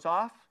goes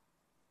off,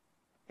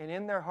 and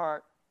in their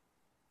heart,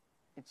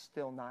 it's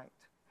still night.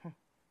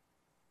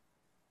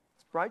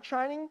 It's bright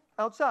shining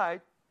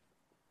outside,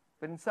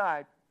 but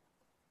inside,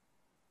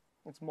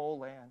 it's mole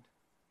land.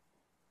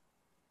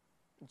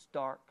 It's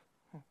dark.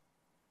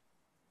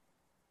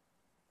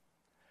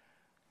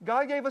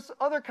 God gave us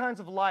other kinds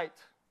of light,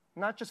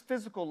 not just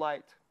physical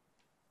light.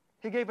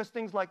 He gave us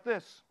things like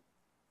this: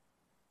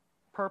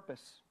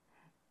 purpose.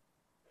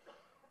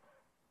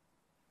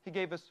 He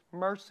gave us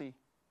mercy.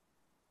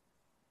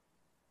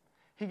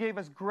 He gave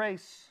us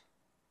grace.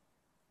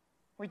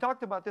 We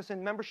talked about this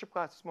in membership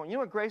class this morning. You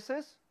know what grace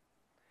is?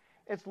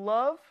 It's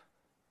love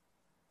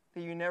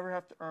that you never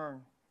have to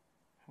earn.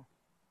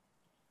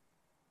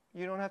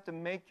 You don't have to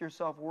make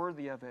yourself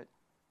worthy of it.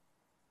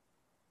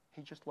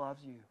 He just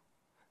loves you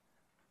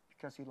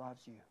because he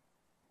loves you.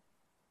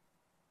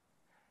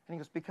 And he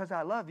goes, because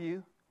I love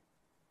you,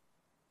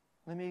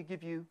 let me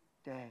give you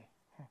day.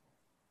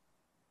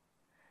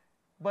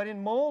 But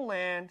in mole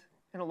land,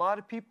 in a lot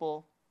of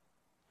people,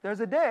 there's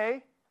a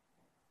day,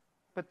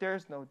 but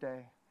there's no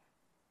day.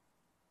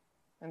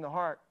 In the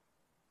heart,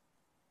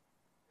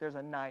 there's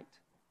a night.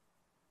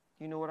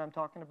 You know what I'm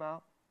talking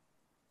about?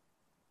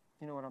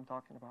 You know what I'm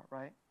talking about,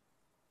 right?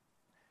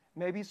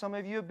 Maybe some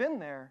of you have been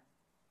there.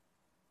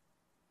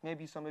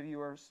 Maybe some of you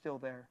are still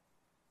there.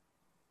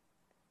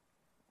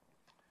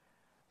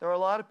 There are a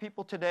lot of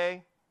people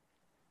today,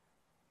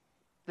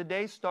 the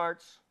day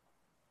starts,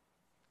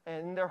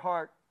 and in their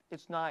heart,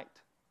 it's night.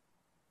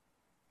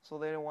 So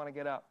they don't want to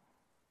get up.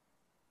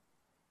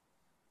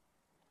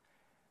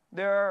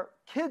 There are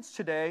kids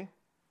today,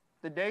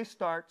 the day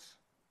starts,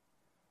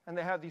 and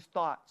they have these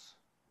thoughts.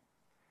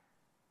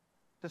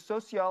 The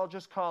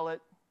sociologists call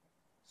it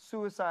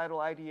suicidal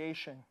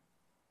ideation.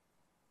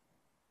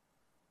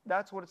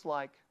 That's what it's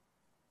like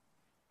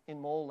in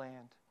mole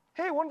land.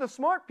 Hey, one of the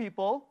smart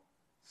people,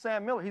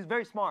 Sam Miller, he's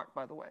very smart,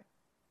 by the way.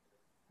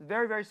 He's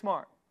very, very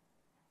smart.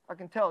 I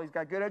can tell he's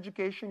got good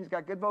education, he's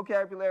got good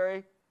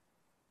vocabulary.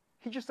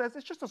 He just says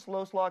it's just a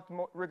slow slog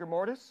rigor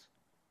mortis.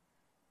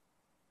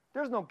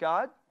 There's no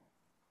God.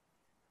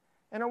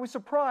 And are we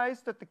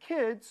surprised that the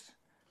kids,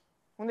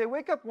 when they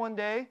wake up one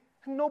day,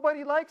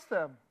 nobody likes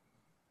them?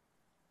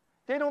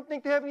 They don't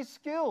think they have any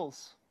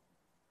skills.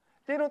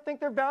 They don't think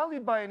they're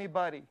valued by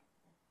anybody.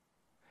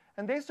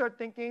 And they start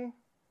thinking,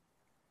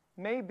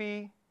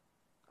 maybe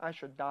I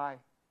should die.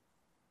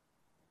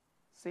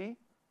 See?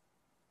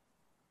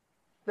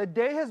 The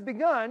day has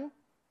begun,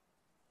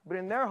 but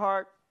in their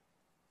heart,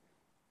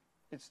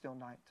 it's still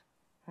night.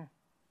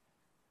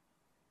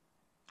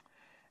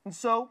 And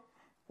so,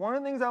 one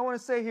of the things I want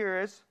to say here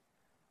is,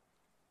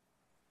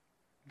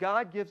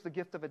 God gives the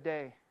gift of a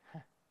day.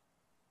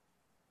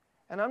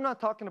 And I'm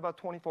not talking about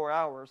 24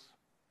 hours.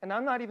 And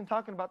I'm not even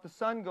talking about the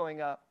sun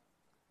going up.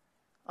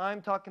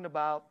 I'm talking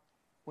about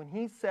when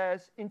he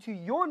says into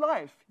your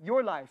life,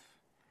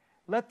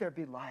 let there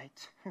be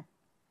light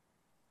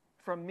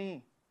from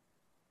me.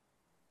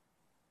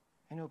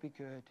 And it'll be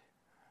good.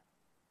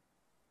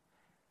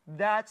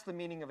 That's the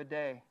meaning of a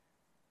day.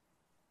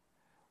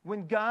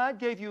 When God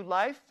gave you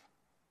life,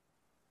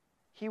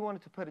 he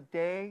wanted to put a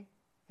day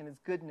and his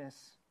goodness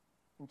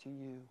into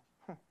you.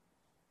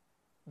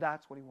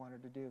 That's what he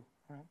wanted to do.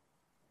 Right?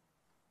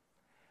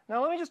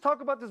 Now let me just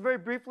talk about this very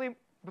briefly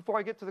before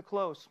I get to the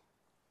close.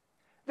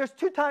 There's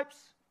two types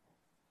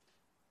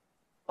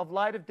of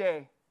light of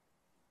day.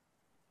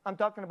 I'm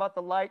talking about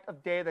the light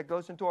of day that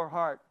goes into our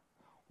heart.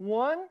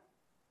 One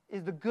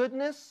is the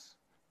goodness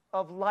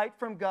of light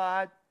from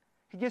God.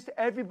 He gives to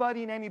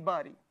everybody and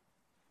anybody.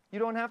 You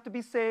don't have to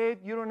be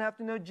saved. You don't have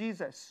to know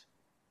Jesus.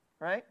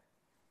 Right?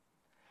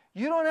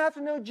 You don't have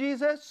to know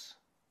Jesus.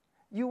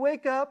 You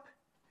wake up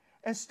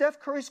and Steph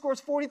Curry scores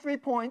 43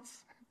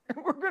 points and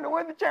we're going to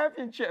win the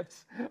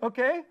championships.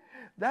 Okay?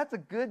 That's a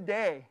good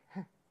day.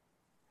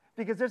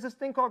 Because there's this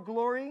thing called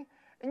glory.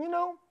 And you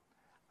know,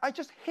 I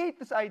just hate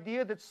this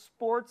idea that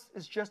sports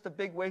is just a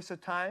big waste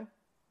of time.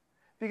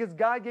 Because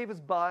God gave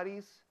us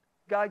bodies.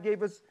 God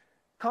gave us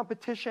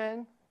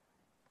competition.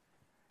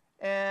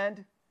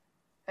 And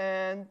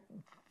then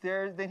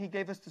he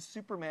gave us the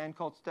Superman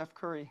called Steph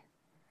Curry.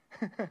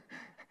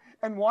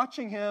 And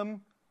watching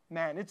him,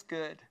 man, it's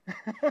good.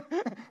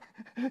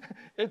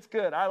 It's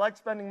good. I like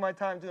spending my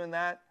time doing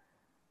that.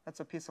 That's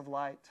a piece of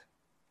light.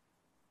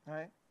 All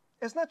right?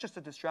 It's not just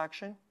a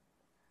distraction.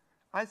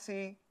 I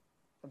see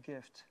a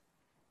gift.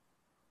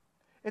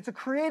 It's a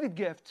created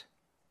gift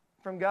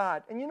from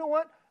God. And you know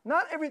what?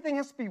 Not everything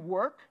has to be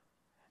work.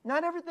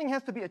 Not everything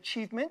has to be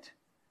achievement.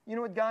 You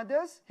know what God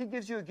does? He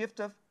gives you a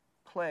gift of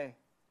play.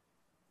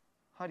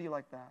 How do you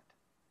like that?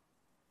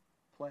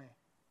 Play.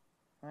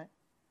 Right?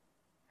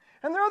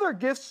 And there are other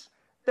gifts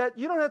that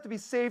you don't have to be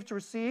saved to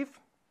receive.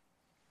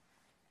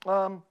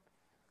 I'll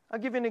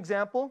give you an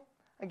example.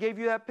 I gave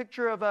you that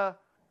picture of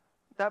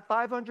that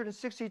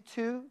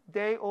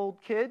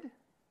 562-day-old kid.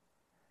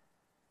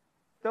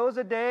 There was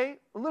a day,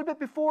 a little bit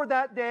before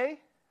that day,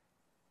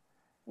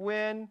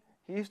 when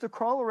he used to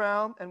crawl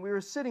around and we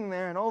were sitting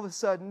there and all of a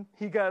sudden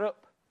he got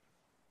up.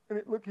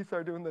 And look, he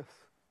started doing this.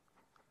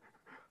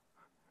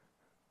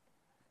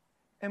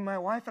 And my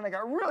wife and I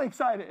got really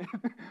excited.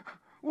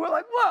 We're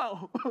like,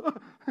 whoa,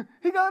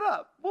 he got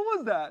up. What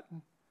was that?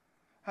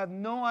 Have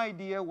no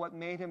idea what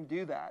made him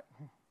do that.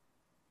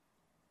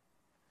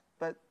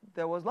 But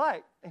there was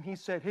light. And he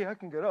said, hey, I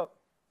can get up.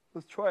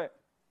 Let's try it.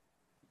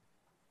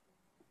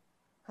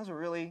 That was a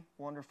really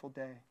wonderful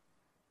day.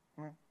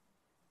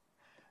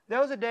 There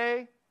was a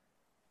day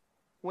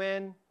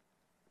when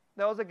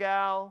there was a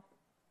gal,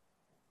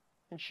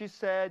 and she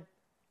said,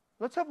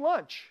 let's have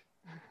lunch.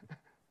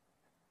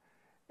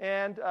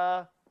 And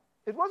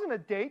it wasn't a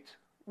date.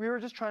 We were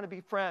just trying to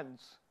be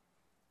friends.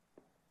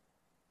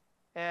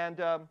 And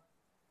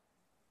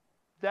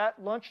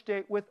that lunch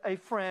date with a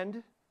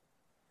friend,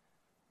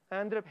 I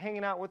ended up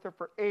hanging out with her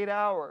for 8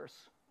 hours.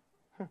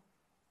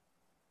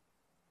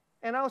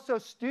 And I was so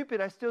stupid,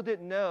 I still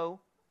didn't know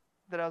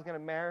that I was going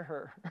to marry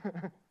her.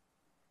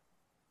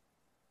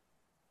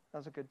 That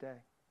was a good day.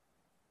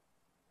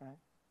 Right?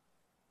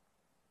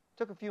 It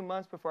took a few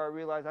months before I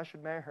realized I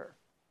should marry her.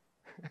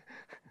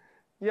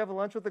 You have a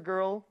lunch with a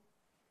girl,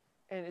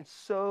 and it's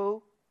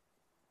so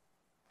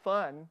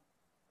fun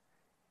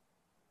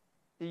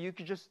that you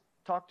could just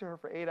talk to her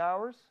for 8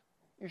 hours.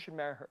 You should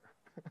marry her.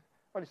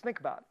 Or just think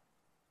about it.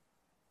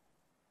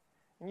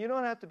 And you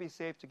don't have to be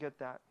saved to get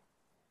that.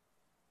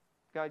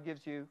 God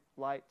gives you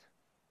light.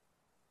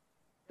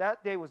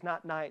 That day was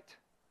not night.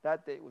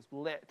 That day was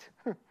lit.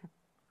 It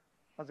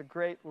was a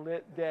great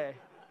lit day.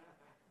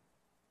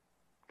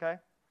 Okay?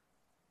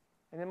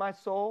 And in my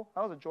soul,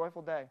 that was a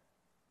joyful day.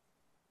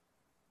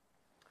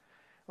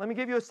 Let me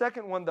give you a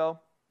second one, though.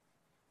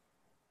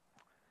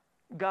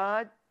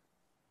 God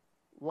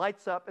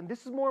lights up, and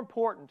this is more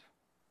important.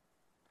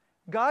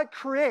 God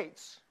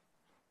creates.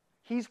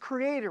 He's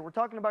creator. We're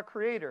talking about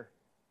creator.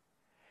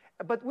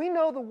 But we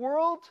know the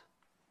world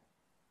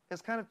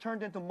has kind of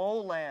turned into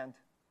mole land,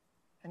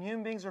 and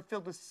human beings are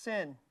filled with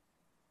sin,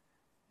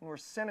 and we're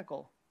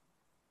cynical.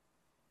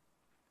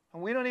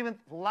 And we don't even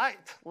light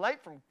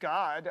from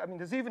God. I mean,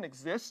 does he even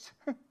exist?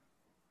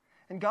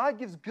 And God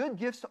gives good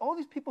gifts to all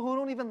these people who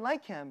don't even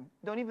like him,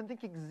 don't even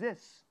think he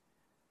exists.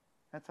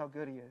 That's how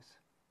good he is,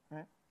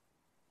 right?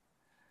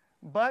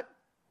 But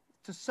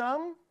to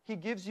some, he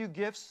gives you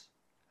gifts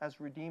as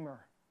Redeemer.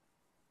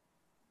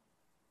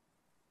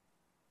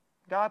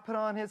 God put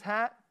on his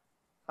hat,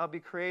 I'll be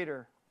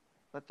creator.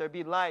 Let there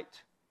be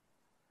light.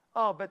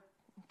 Oh, but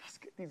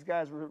these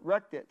guys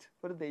wrecked it.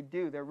 What did they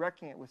do? They're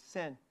wrecking it with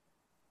sin.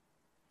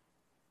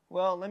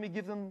 Well, let me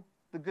give them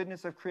the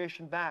goodness of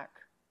creation back.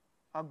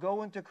 I'll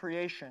go into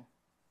creation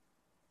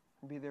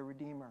and be their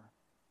Redeemer.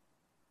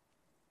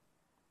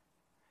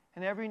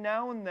 And every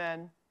now and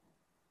then,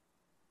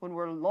 when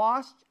we're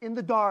lost in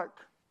the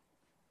dark,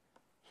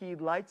 he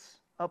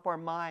lights up our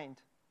mind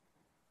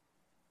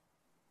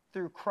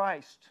through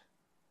Christ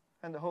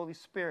and the Holy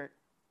Spirit.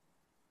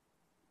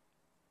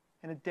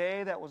 And a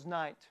day that was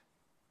night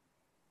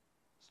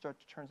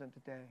starts to turn into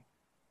day.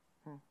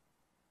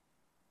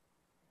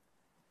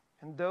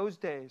 And those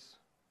days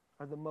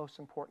are the most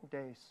important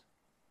days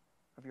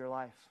of your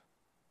life.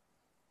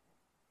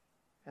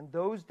 And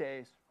those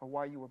days are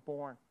why you were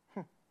born.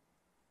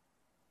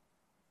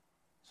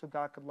 So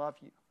God could love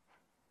you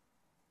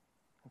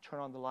and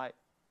turn on the light.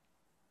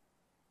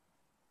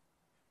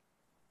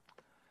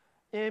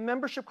 In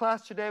membership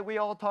class today, we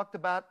all talked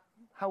about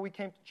how we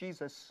came to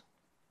Jesus.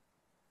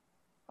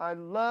 I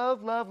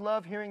love, love,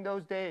 love hearing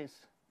those days,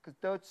 because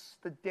that's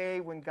the day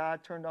when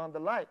God turned on the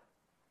light.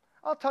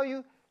 I'll tell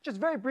you just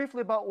very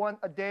briefly about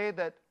a day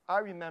that I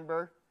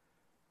remember.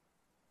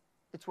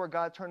 It's where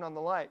God turned on the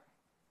light.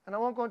 And I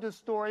won't go into the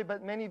story,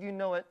 but many of you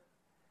know it.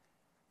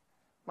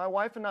 My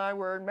wife and I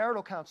were in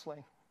marital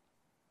counseling,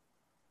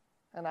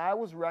 and I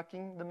was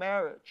wrecking the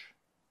marriage.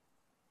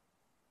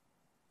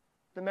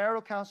 The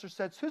marital counselor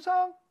said,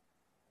 Susang,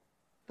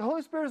 the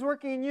Holy Spirit is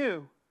working in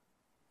you,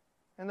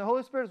 and the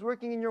Holy Spirit is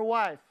working in your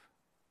wife.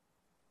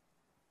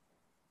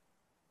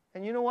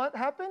 And you know what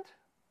happened?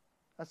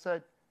 I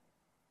said,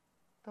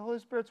 the Holy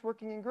Spirit's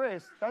working in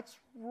Grace. That's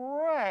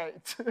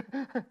right.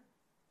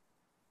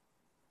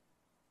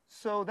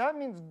 So that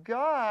means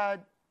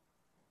God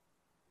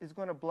is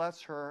going to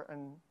bless her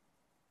and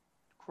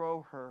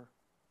grow her.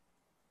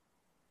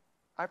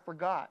 I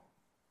forgot.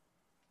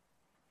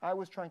 I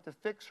was trying to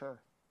fix her,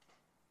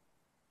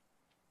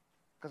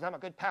 because I'm a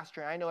good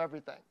pastor and I know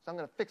everything. So I'm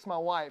going to fix my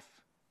wife.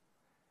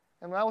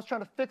 And when I was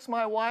trying to fix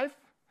my wife,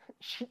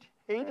 she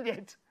hated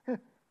it.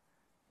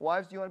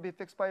 Wives, do you want to be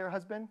fixed by your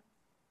husband?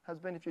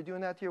 Husband, if you're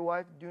doing that to your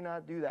wife, do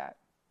not do that.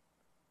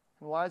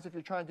 And wives, if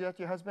you're trying to do that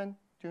to your husband,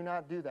 do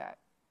not do that.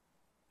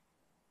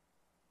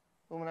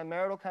 But when a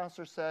marital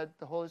counselor said,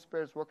 the Holy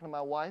Spirit is working on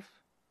my wife,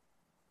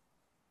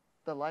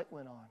 the light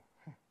went on.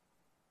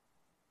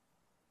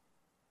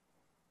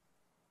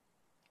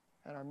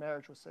 And our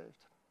marriage was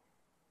saved.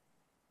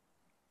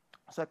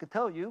 So I could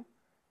tell you,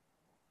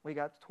 we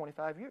got to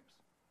 25 years.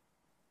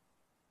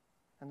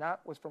 And that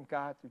was from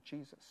God through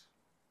Jesus.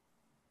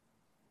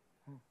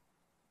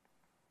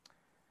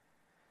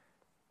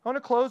 I want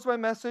to close my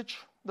message,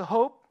 the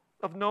hope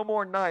of no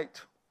more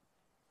night.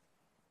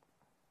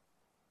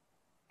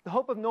 The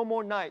hope of no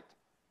more night.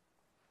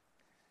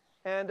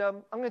 And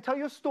I'm going to tell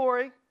you a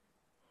story.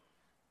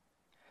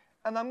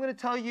 And I'm going to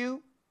tell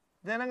you,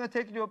 then I'm going to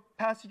take you to a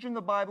passage in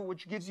the Bible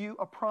which gives you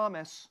a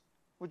promise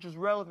which is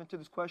relevant to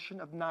this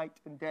question of night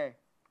and day.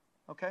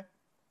 Okay?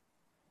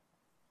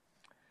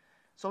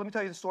 So let me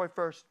tell you the story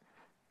first.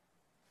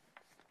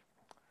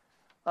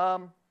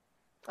 I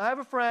have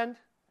a friend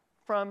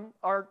from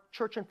our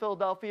church in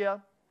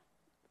Philadelphia,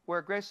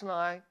 where Grace and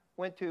I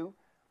went to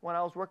when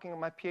I was working on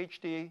my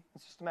PhD in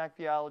systematic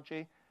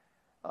theology.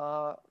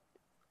 A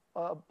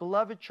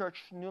beloved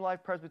church, New Life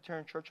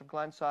Presbyterian Church of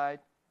Glenside,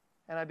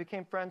 and I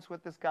became friends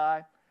with this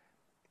guy.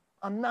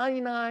 I'm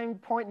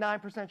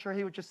 99.9% sure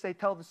he would just say,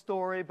 tell the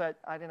story, but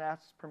I didn't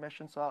ask his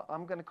permission, so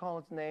I'm going to call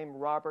his name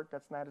Robert.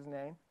 That's not his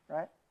name,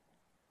 right?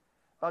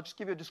 I'll just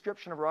give you a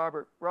description of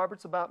Robert.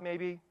 Robert's about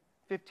maybe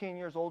 15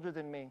 years older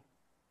than me,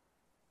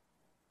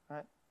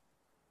 right?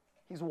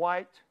 He's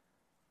white.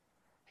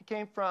 He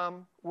came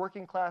from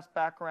working class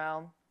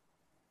background,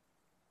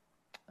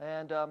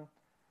 and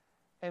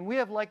we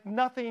have like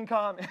nothing in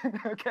common,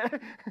 okay?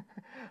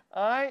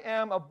 I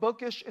am a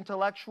bookish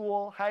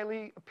intellectual,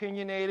 highly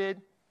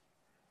opinionated,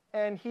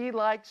 and he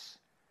likes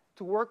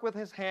to work with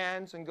his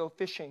hands and go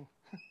fishing.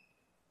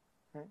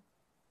 Right?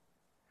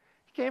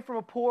 He came from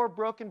a poor,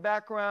 broken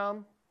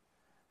background,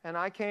 and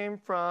I came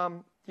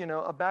from,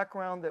 a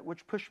background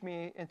which pushed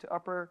me into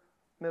upper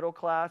middle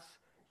class,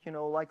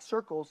 like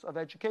circles of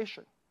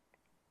education.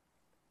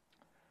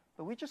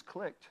 But we just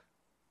clicked.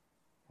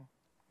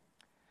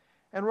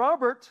 And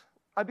Robert,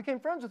 I became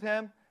friends with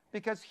him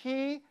because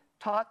he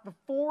taught the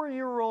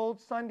 4-year-old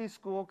Sunday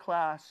school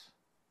class.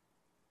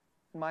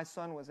 My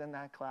son was in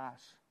that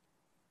class.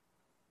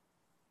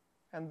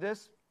 And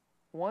this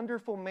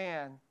wonderful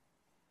man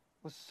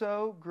was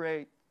so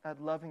great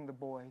at loving the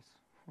boys.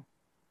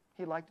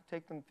 He liked to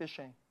take them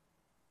fishing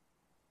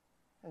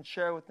and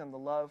share with them the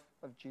love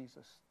of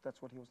Jesus.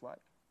 That's what he was like.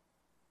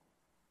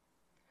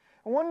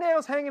 And one day I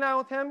was hanging out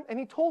with him, and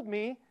he told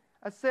me,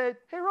 I said,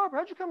 hey, Robert,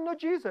 how'd you come to know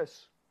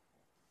Jesus?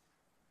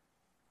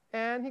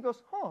 And he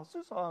goes, oh,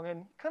 Susang.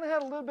 And he kind of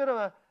had a little bit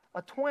of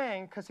a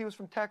twang because he was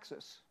from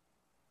Texas,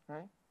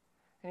 right?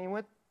 And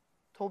he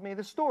told me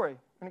this story.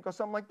 And it goes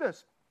something like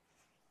this.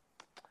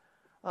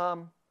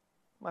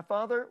 My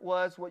father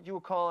was what you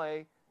would call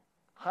a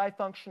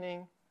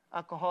high-functioning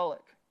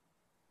alcoholic.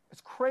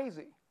 It's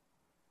crazy.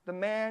 The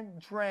man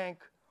drank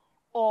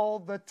all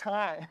the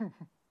time.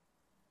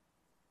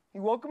 He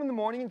woke up in the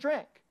morning and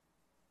drank.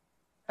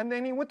 And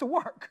then he went to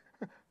work.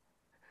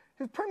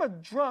 He was pretty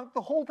much drunk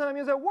the whole time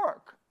he was at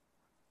work.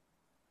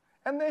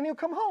 And then he'll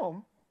come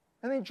home,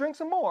 and then he'd drink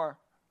some more.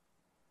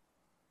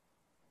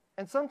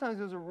 And sometimes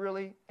he was a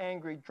really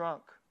angry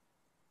drunk.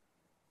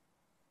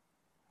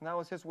 And that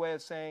was his way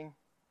of saying,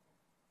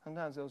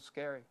 sometimes it was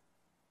scary.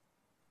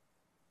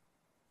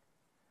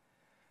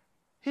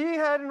 He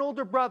had an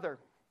older brother.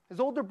 His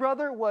older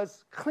brother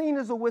was clean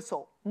as a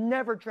whistle,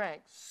 never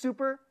drank,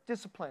 super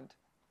disciplined.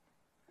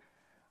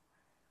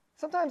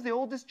 Sometimes the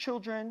oldest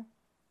children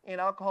in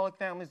alcoholic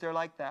families, they're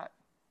like that.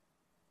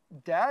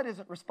 Dad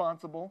isn't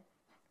responsible,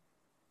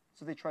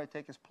 so they try to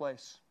take his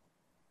place.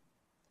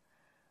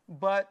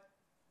 But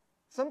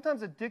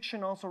sometimes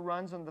addiction also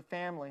runs in the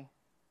family.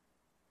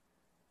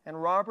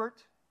 And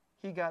Robert,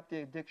 he got the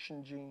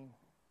addiction gene.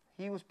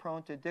 He was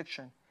prone to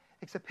addiction.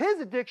 Except his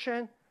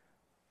addiction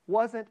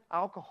wasn't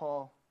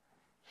alcohol.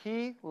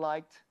 He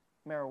liked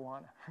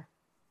marijuana.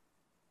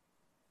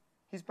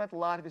 He spent a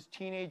lot of his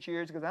teenage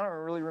years, because I don't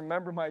really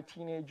remember my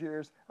teenage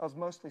years, I was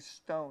mostly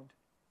stoned.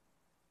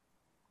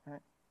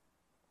 Right?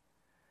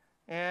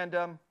 And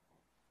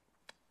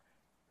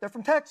they're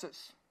from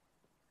Texas.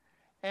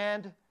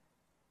 And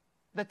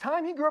the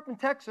time he grew up in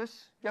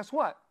Texas, guess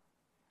what?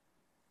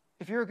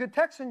 If you're a good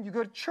Texan, you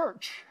go to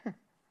church.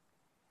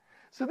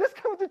 So this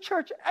guy went to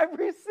church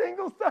every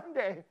single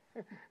Sunday.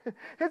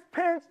 His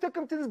parents took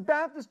him to this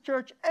Baptist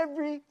church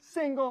every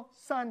single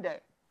Sunday.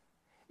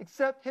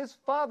 Except his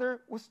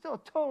father was still a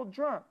total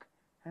drunk.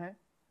 Right?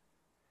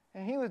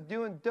 And he was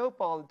doing dope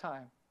all the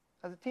time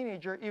as a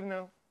teenager, even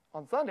though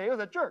on Sunday he was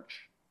at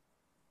church.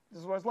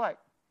 This is what it's like.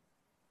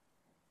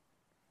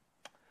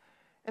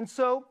 And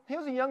so he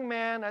was a young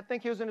man. I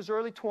think he was in his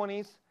early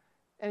 20s.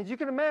 And as you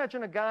can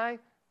imagine, a guy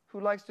who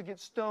likes to get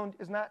stoned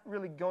is not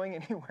really going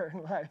anywhere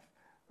in life,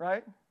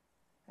 right?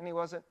 And he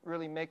wasn't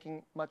really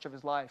making much of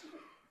his life.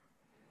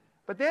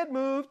 But they had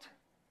moved,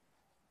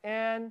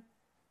 and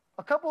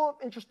a couple of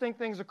interesting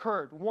things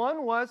occurred.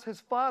 One was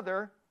his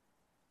father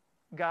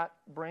got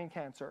brain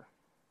cancer.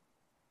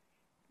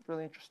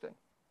 Really interesting.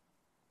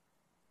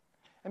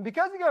 And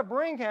because he got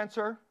brain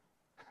cancer,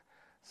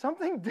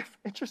 something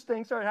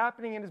interesting started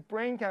happening in his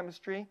brain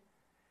chemistry,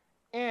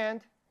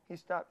 and he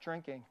stopped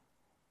drinking,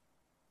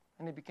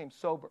 and he became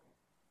sober.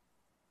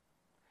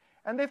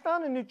 And they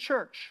found a new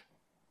church.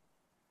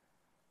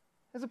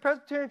 It's a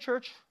Presbyterian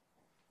church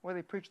where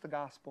they preach the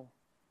gospel.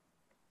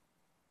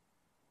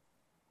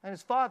 And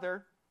his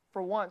father,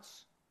 for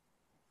once,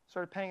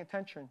 started paying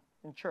attention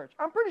in church.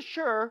 I'm pretty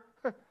sure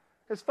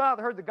his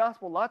father heard the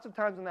gospel lots of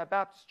times in that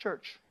Baptist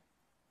church.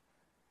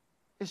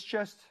 It's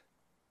just,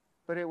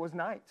 but it was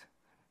night.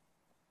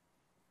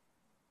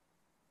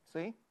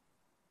 See?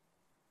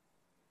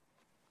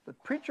 The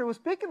preacher was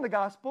speaking the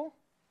gospel,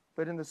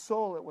 but in the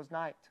soul it was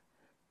night.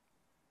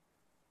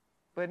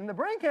 But in the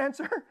brain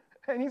cancer,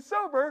 and he's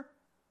sober,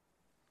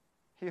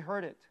 he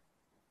heard it.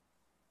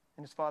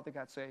 And his father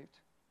got saved.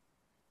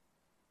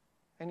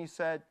 And he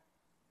said,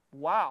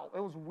 wow, it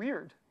was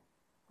weird.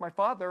 My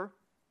father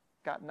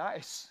got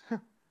nice.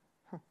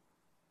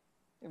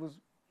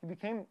 He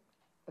became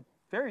a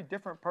very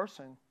different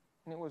person,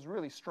 and it was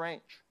really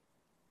strange.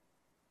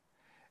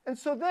 And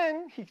so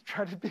then he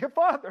tried to be a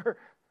father.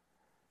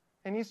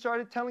 And he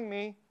started telling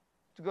me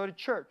to go to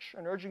church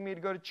and urging me to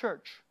go to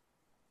church.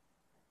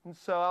 And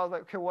so I was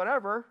like, okay,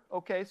 whatever.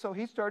 Okay, so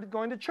he started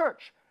going to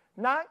church.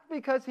 Not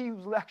because he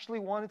actually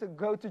wanted to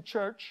go to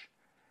church.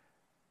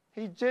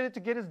 He did it to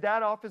get his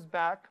dad off his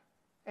back,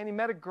 and he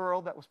met a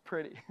girl that was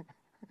pretty.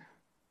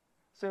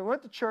 So he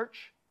went to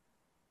church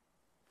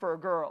for a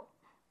girl.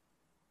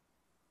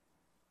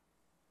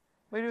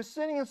 But he was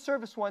sitting in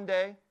service one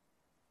day,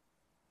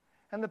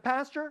 and the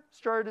pastor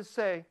started to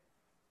say,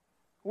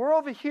 we're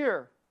over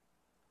here,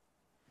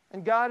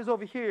 and God is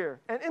over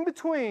here. And in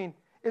between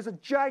is a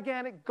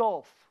gigantic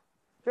gulf.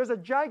 There's a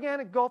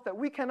gigantic gulf that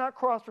we cannot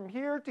cross from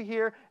here to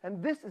here,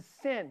 and this is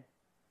sin.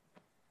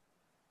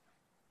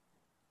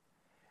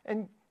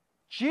 And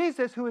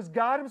Jesus, who is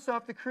God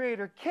himself, the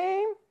Creator,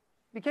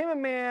 became a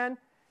man,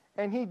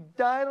 and he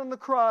died on the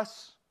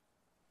cross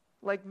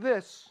like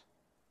this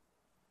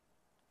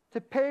to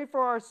pay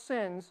for our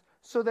sins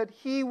so that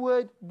he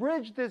would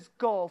bridge this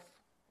gulf.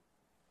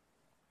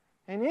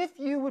 And if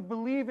you would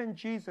believe in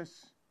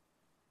Jesus,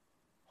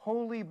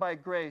 wholly by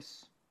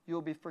grace, you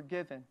will be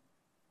forgiven,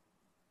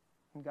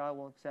 and God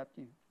will accept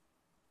you.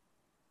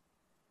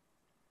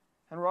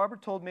 And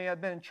Robert told me,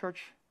 I'd been in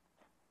church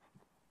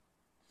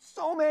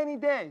so many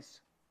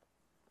days.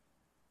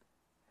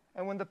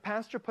 And when the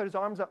pastor put his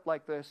arms up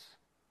like this,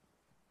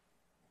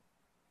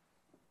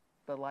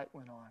 the light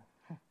went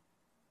on.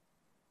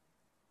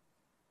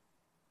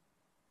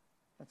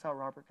 That's how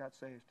Robert got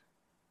saved.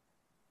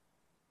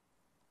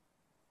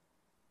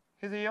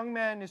 He's a young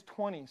man in his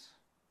 20s.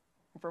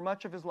 And for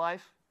much of his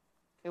life,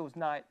 it was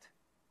night.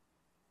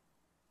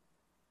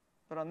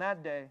 But on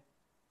that day,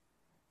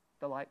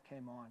 the light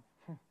came on.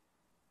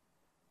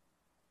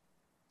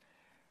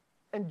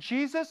 And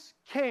Jesus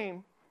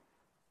came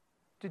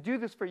to do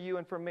this for you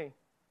and for me.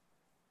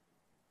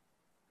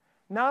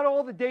 Not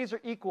all the days are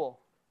equal.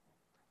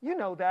 You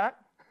know that.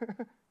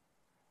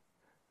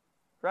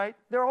 Right?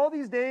 There are all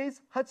these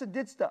days Hudson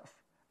did stuff.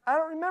 I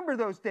don't remember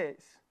those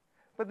days.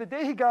 But the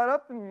day he got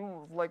up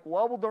and like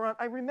wobbled around,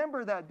 I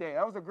remember that day.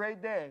 That was a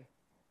great day.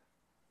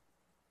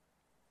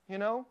 You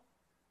know?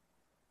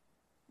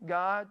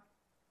 God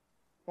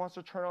wants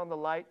to turn on the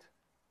light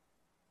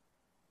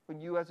when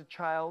you as a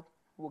child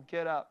will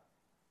get up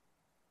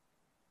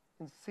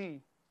and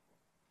see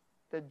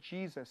that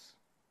Jesus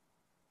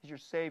is your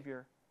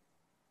Savior,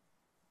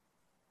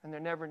 and there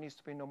never needs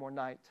to be no more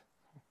night.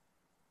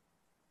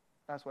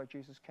 That's why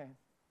Jesus came.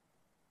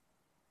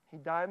 He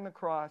died on the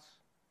cross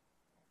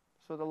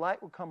so the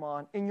light will come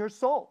on in your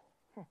soul.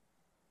 And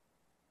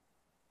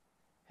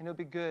it'll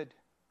be good.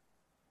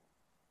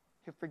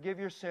 He'll forgive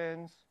your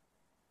sins,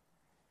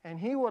 and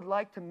He would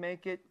like to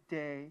make it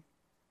day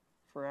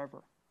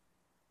forever.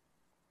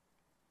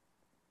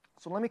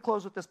 So let me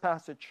close with this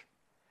passage.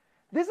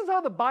 This is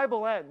how the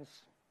Bible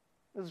ends.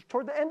 This is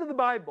toward the end of the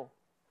Bible.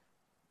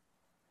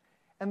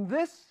 And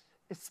this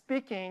is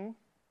speaking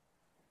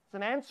as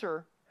an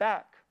answer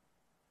back.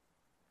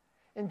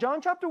 In John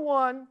chapter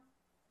 1,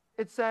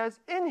 it says,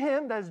 in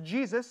Him, that is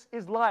Jesus,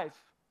 is life,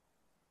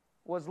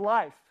 was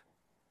life.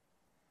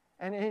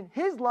 And in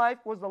His life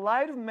was the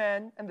light of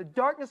men, and the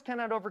darkness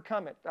cannot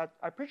overcome it.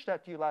 I preached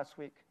that to you last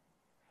week.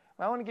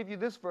 I want to give you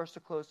this verse to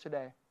close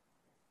today.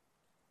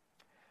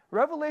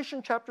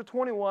 Revelation chapter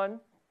 21,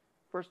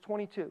 verse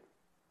 22.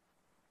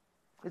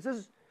 This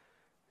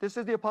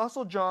is the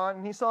Apostle John,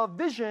 and he saw a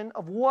vision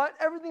of what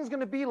everything's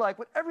going to be like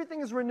when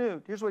everything is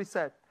renewed. Here's what he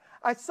said.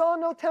 I saw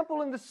no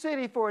temple in the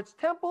city, for its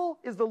temple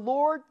is the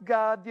Lord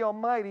God, the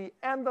Almighty,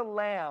 and the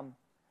Lamb.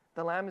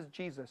 The Lamb is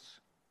Jesus.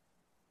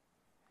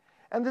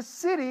 And the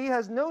city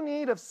has no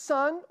need of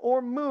sun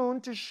or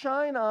moon to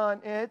shine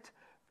on it.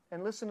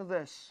 And listen to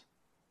this.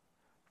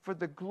 For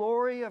the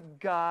glory of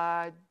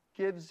God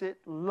gives it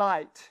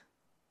light,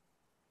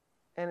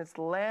 and its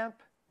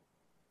lamp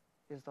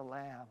is the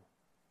Lamb.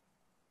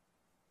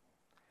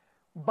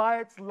 By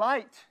its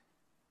light,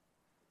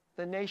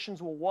 the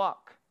nations will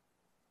walk,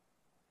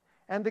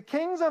 and the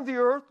kings of the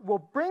earth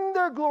will bring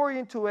their glory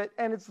into it,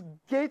 and its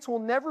gates will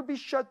never be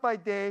shut by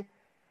day,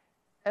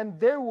 and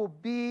there will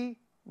be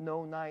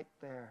no night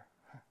there.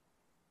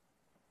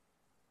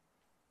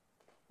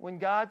 When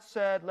God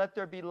said, let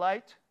there be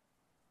light,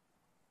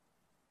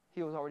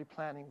 He was already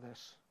planning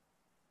this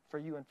for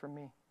you and for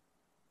me.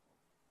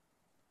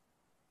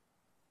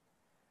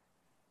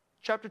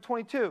 Chapter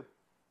 22.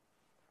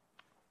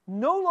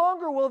 No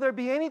longer will there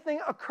be anything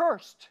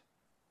accursed,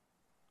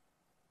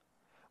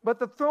 but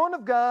the throne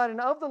of God and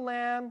of the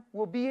Lamb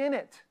will be in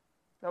it.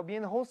 They'll be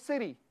in the whole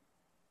city.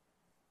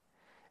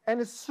 And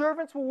His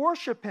servants will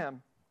worship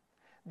Him.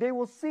 They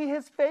will see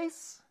His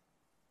face,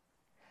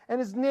 and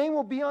His name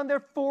will be on their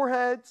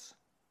foreheads,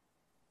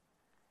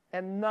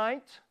 and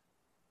night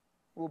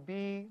will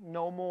be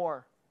no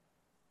more.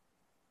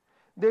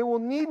 They will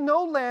need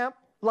no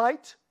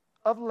light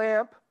of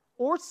lamp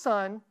or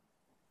sun,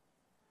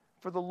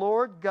 for the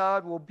Lord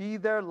God will be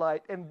their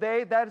light, and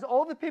they, that is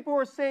all the people who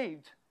are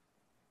saved,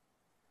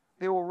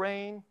 they will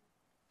reign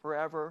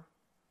forever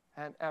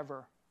and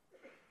ever.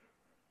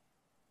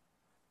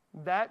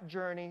 That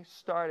journey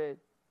started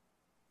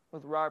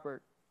with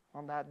Robert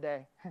on that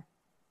day.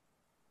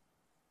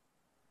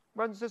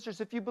 Brothers and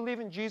sisters, if you believe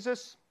in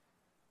Jesus,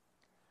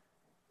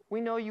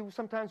 we know you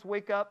sometimes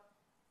wake up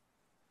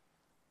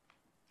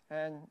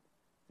and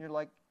you're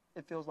like,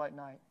 it feels like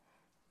night.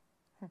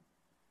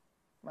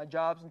 My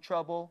job's in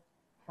trouble.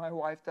 My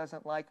wife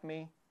doesn't like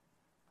me.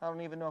 I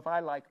don't even know if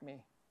I like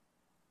me.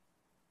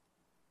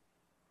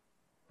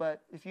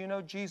 But if you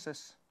know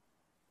Jesus,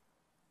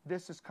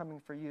 this is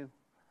coming for you.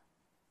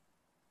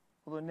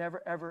 Will there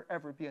never, ever,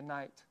 ever be a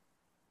night?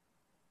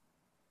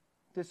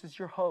 This is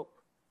your hope.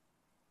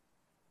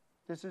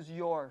 This is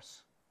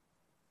yours.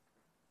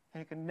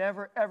 And it can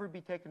never, ever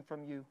be taken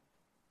from you.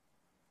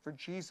 For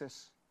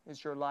Jesus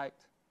is your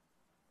light.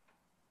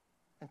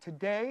 And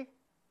today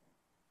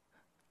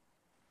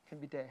can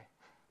be day.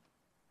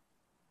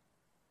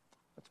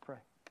 Let's pray.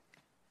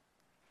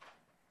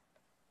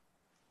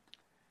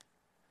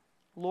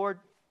 Lord,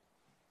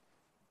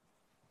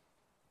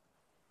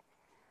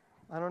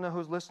 I don't know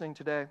who's listening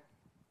today.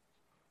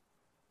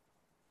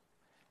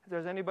 If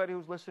there's anybody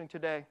who's listening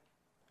today,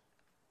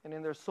 and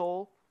in their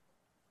soul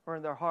or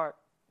in their heart,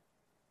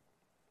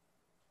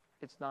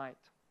 it's night,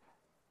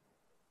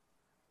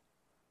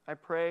 I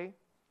pray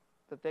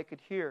that they could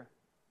hear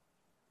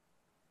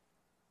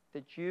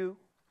that you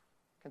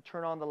can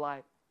turn on the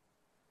light.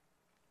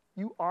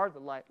 You are the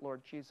light,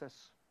 Lord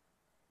Jesus.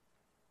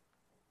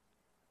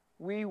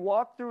 We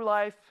walk through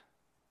life,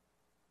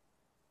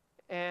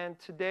 and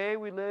today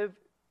we live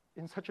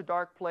in such a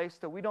dark place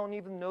that we don't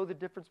even know the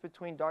difference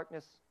between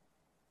darkness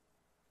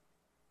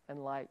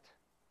and light.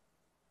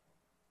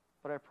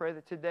 But I pray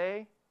that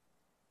today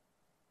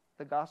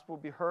the gospel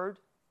will be heard,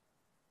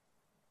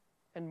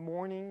 and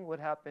mourning would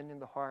happen in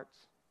the hearts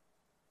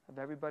of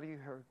everybody who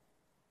heard.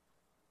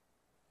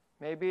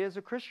 Maybe as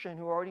a Christian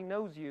who already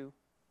knows you,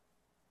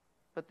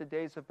 but the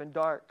days have been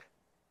dark.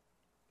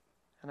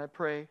 And I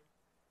pray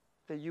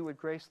that you would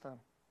grace them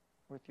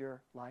with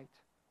your light.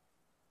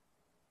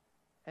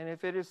 And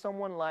if it is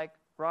someone like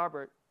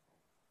Robert,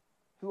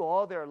 who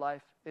all their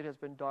life it has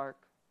been dark,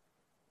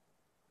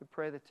 we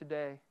pray that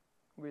today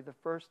will be the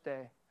first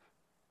day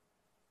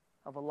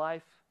of a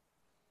life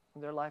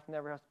and their life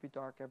never has to be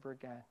dark ever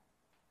again.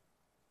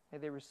 May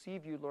they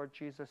receive you, Lord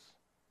Jesus.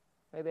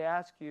 May they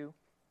ask you,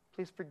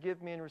 please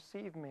forgive me and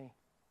receive me.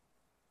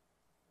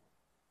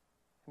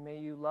 And may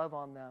you love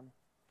on them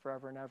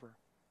forever and ever.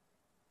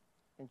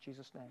 In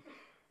Jesus' name,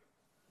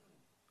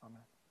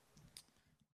 amen.